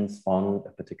convergence on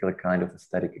a particular kind of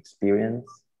aesthetic experience?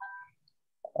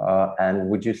 And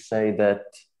would you say that,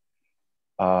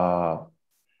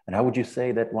 and how would you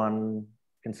say that one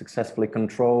can successfully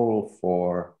control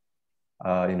for,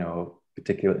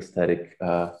 particular aesthetic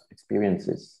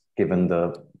experiences, given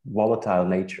the volatile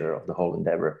nature of the whole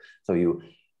endeavor? So you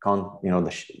can't, you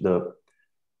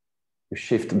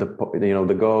shift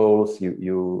the goals,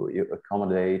 you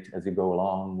accommodate as you go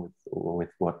along with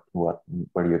what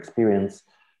you experience.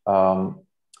 And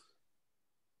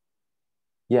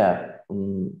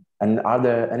are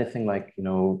there anything like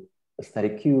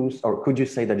aesthetic cues, or could you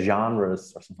say that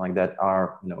genres or something like that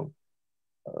are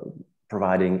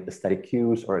providing aesthetic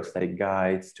cues or aesthetic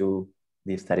guides to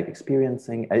the aesthetic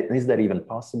experiencing? Is that even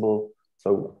possible?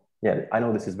 So yeah, I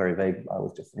know this is very vague. I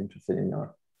was just interested in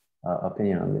your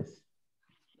opinion on this.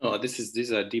 Oh,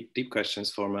 these are deep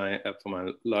questions for my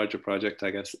larger project,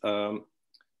 I guess.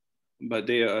 But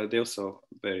they're also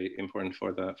very important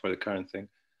for the current thing.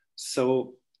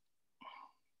 So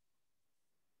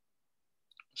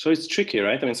it's tricky,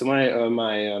 right? I mean, so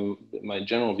my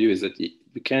general view is that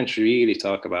we can't really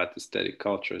talk about aesthetic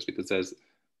cultures, because there's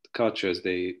cultures,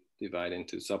 they divide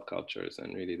into subcultures,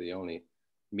 and really the only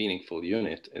meaningful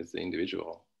unit is the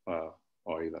individual,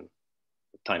 or even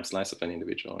the time slice of an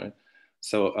individual, right?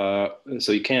 So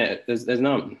you can't,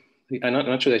 I'm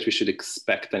not sure that we should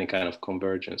expect any kind of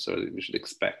convergence, or we should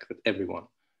expect that everyone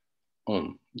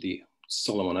on the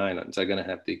Solomon Islands are going to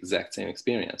have the exact same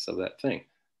experience of that thing.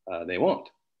 They won't.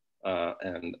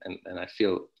 And I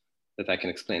feel that I can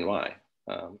explain why.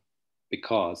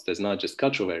 Because there's not just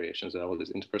cultural variations, there are all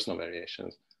these interpersonal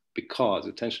variations, because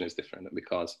attention is different, and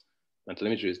because mental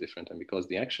imagery is different, and because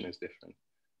the action is different.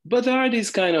 But there are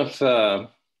these kind of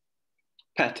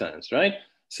patterns, right?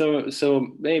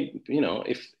 So maybe, you know,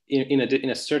 if in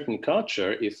a certain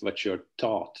culture, if what you're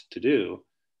taught to do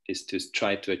is to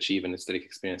try to achieve an aesthetic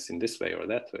experience in this way or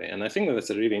that way, and I think that that's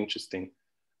a really interesting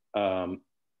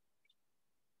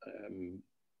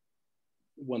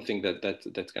one thing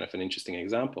that's kind of an interesting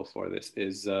example for this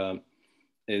is the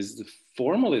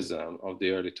formalism of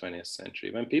the early 20th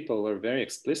century, when people were very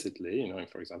explicitly, you know,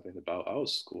 for example, in the Bauhaus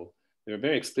school, they were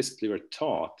very explicitly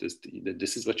taught that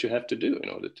this is what you have to do in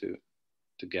order to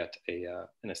get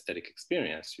an aesthetic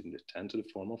experience. You attend to the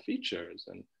formal features,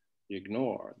 and you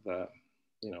ignore the,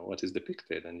 you know, what is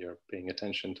depicted, and you're paying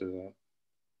attention to the,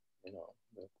 you know,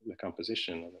 the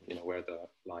composition, and, you know, where the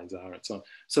lines are, and so on.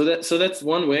 So that's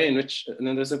one way in which, and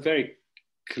then there's a very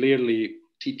clearly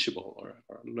teachable or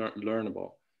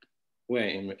learnable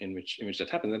way in which that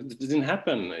happened. It didn't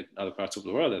happen in other parts of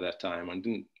the world at that time,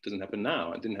 and doesn't happen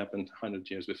now. It didn't happen 100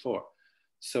 years before.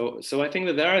 So I think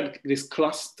that there are these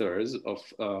clusters of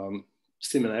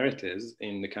similarities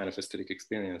in the kind of aesthetic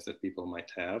experience that people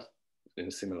might have in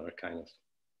a similar kind of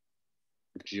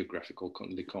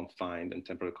geographically confined and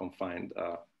temporally confined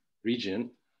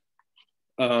region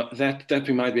that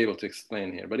we might be able to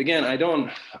explain here. But again, I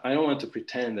don't want to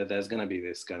pretend that there's going to be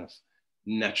this kind of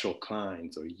natural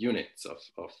clines or units of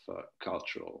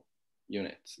cultural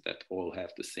units that all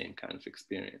have the same kind of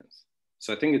experience.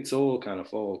 So I think it's all kind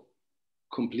of all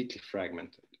completely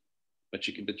fragmented, but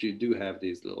you do have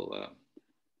these little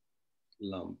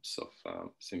lumps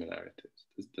of similarities.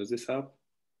 Does this help?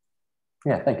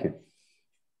 Yeah, thank you.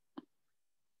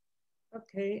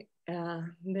 Okay,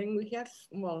 then we have,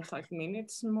 well, 5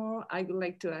 minutes more. I would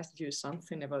like to ask you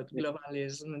something about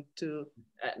globalism too,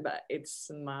 but it's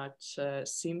much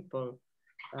simple.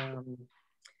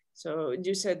 So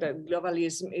you said that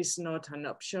globalism is not an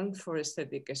option for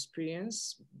aesthetic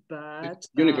experience, but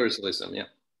universalism, yeah.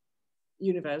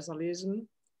 Universalism,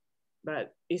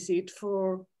 but is it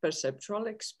for perceptual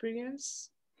experience?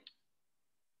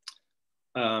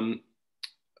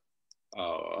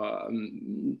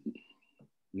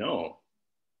 No.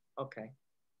 Okay.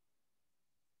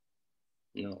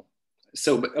 No.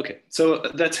 So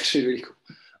that's actually really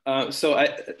cool. So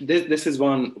this is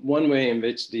one way in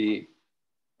which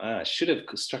I should have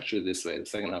structured it this way, the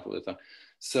second half of the time.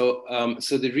 So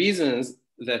the reasons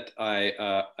that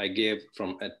I gave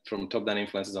from top-down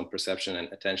influences on perception and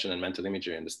attention and mental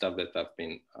imagery, and the stuff that I've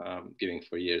been giving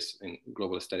for years in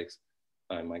global aesthetics,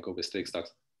 my global aesthetics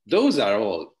talks,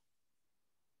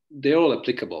 they're all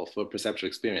applicable for perceptual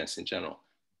experience in general.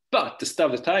 But the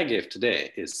stuff that I gave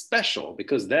today is special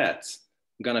because that's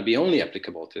gonna be only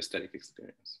applicable to aesthetic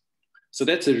experience. So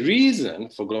that's a reason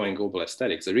for growing global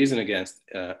aesthetics, a reason against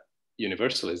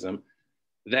universalism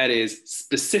that is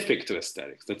specific to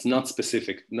aesthetics, that's not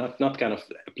specific, not kind of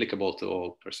applicable to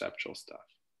all perceptual stuff.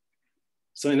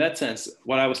 So in that sense,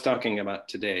 what I was talking about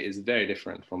today is very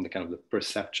different from the kind of the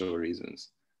perceptual reasons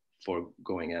for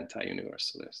going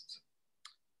anti-universalists.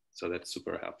 So that's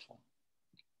super helpful.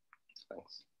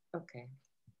 Thanks. Okay.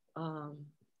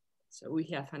 So we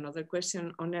have another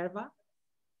question on Erva.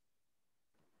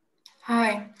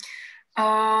 Hi.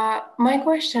 My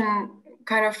question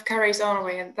kind of carries on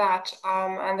with that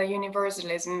and the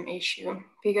universalism issue,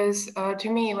 because to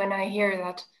me, when I hear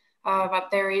that, but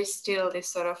there is still this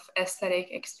sort of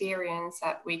aesthetic experience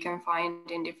that we can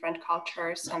find in different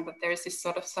cultures, and that there's this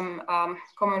sort of some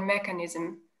common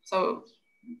mechanism. So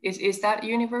is that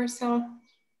universal?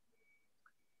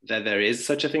 That there is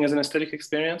such a thing as an aesthetic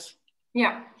experience?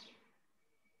 Yeah.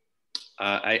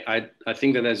 I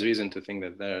think that there's reason to think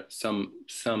that there some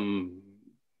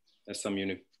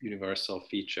universal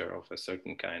feature of a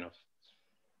certain kind of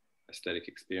aesthetic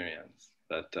experience,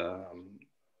 that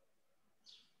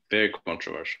very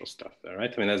controversial stuff there,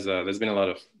 right? I mean, there's been a lot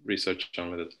of research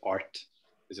on whether art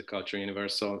is a culture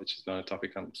universal, which is not a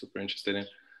topic I'm super interested in.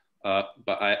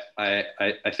 But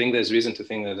I think there's reason to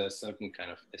think that there's certain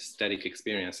kind of aesthetic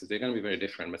experiences. They're going to be very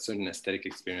different, but certain aesthetic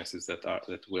experiences that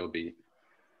will be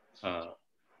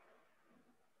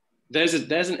there's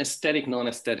an aesthetic,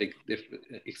 non-aesthetic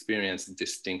experience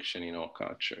distinction in all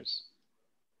cultures.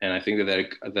 And I think that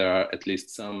there are at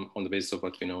least some, on the basis of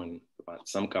what we know about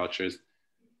some cultures,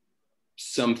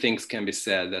 some things can be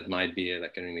said that might be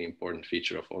like a really important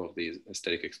feature of all of these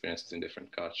aesthetic experiences in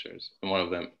different cultures. And one of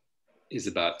them is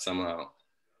about somehow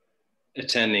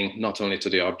attending not only to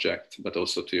the object, but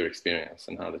also to your experience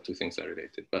and how the two things are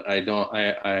related. But I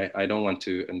don't want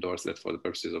to endorse that for the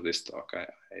purposes of this talk. I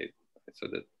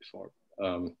said that before.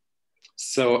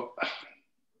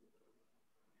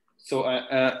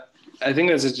 I think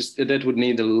that would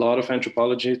need a lot of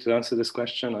anthropology to answer this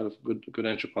question, a lot of good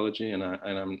anthropology, and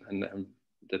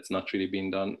that's not really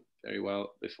been done very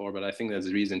well before. But I think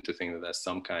there's reason to think that there's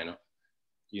some kind of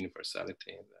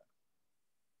universality in that.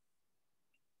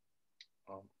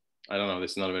 I don't know,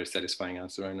 this is not a very satisfying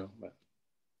answer, I know, but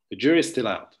the jury is still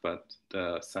out, but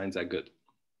the signs are good.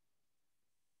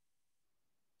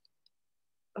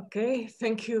 Okay,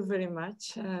 thank you very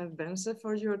much, Bence,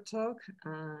 for your talk.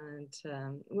 And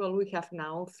well, we have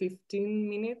now 15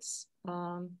 minutes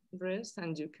rest,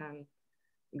 and you can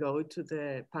go to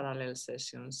the parallel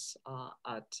sessions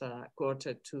at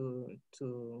 11:45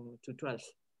 to 12.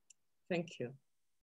 Thank you.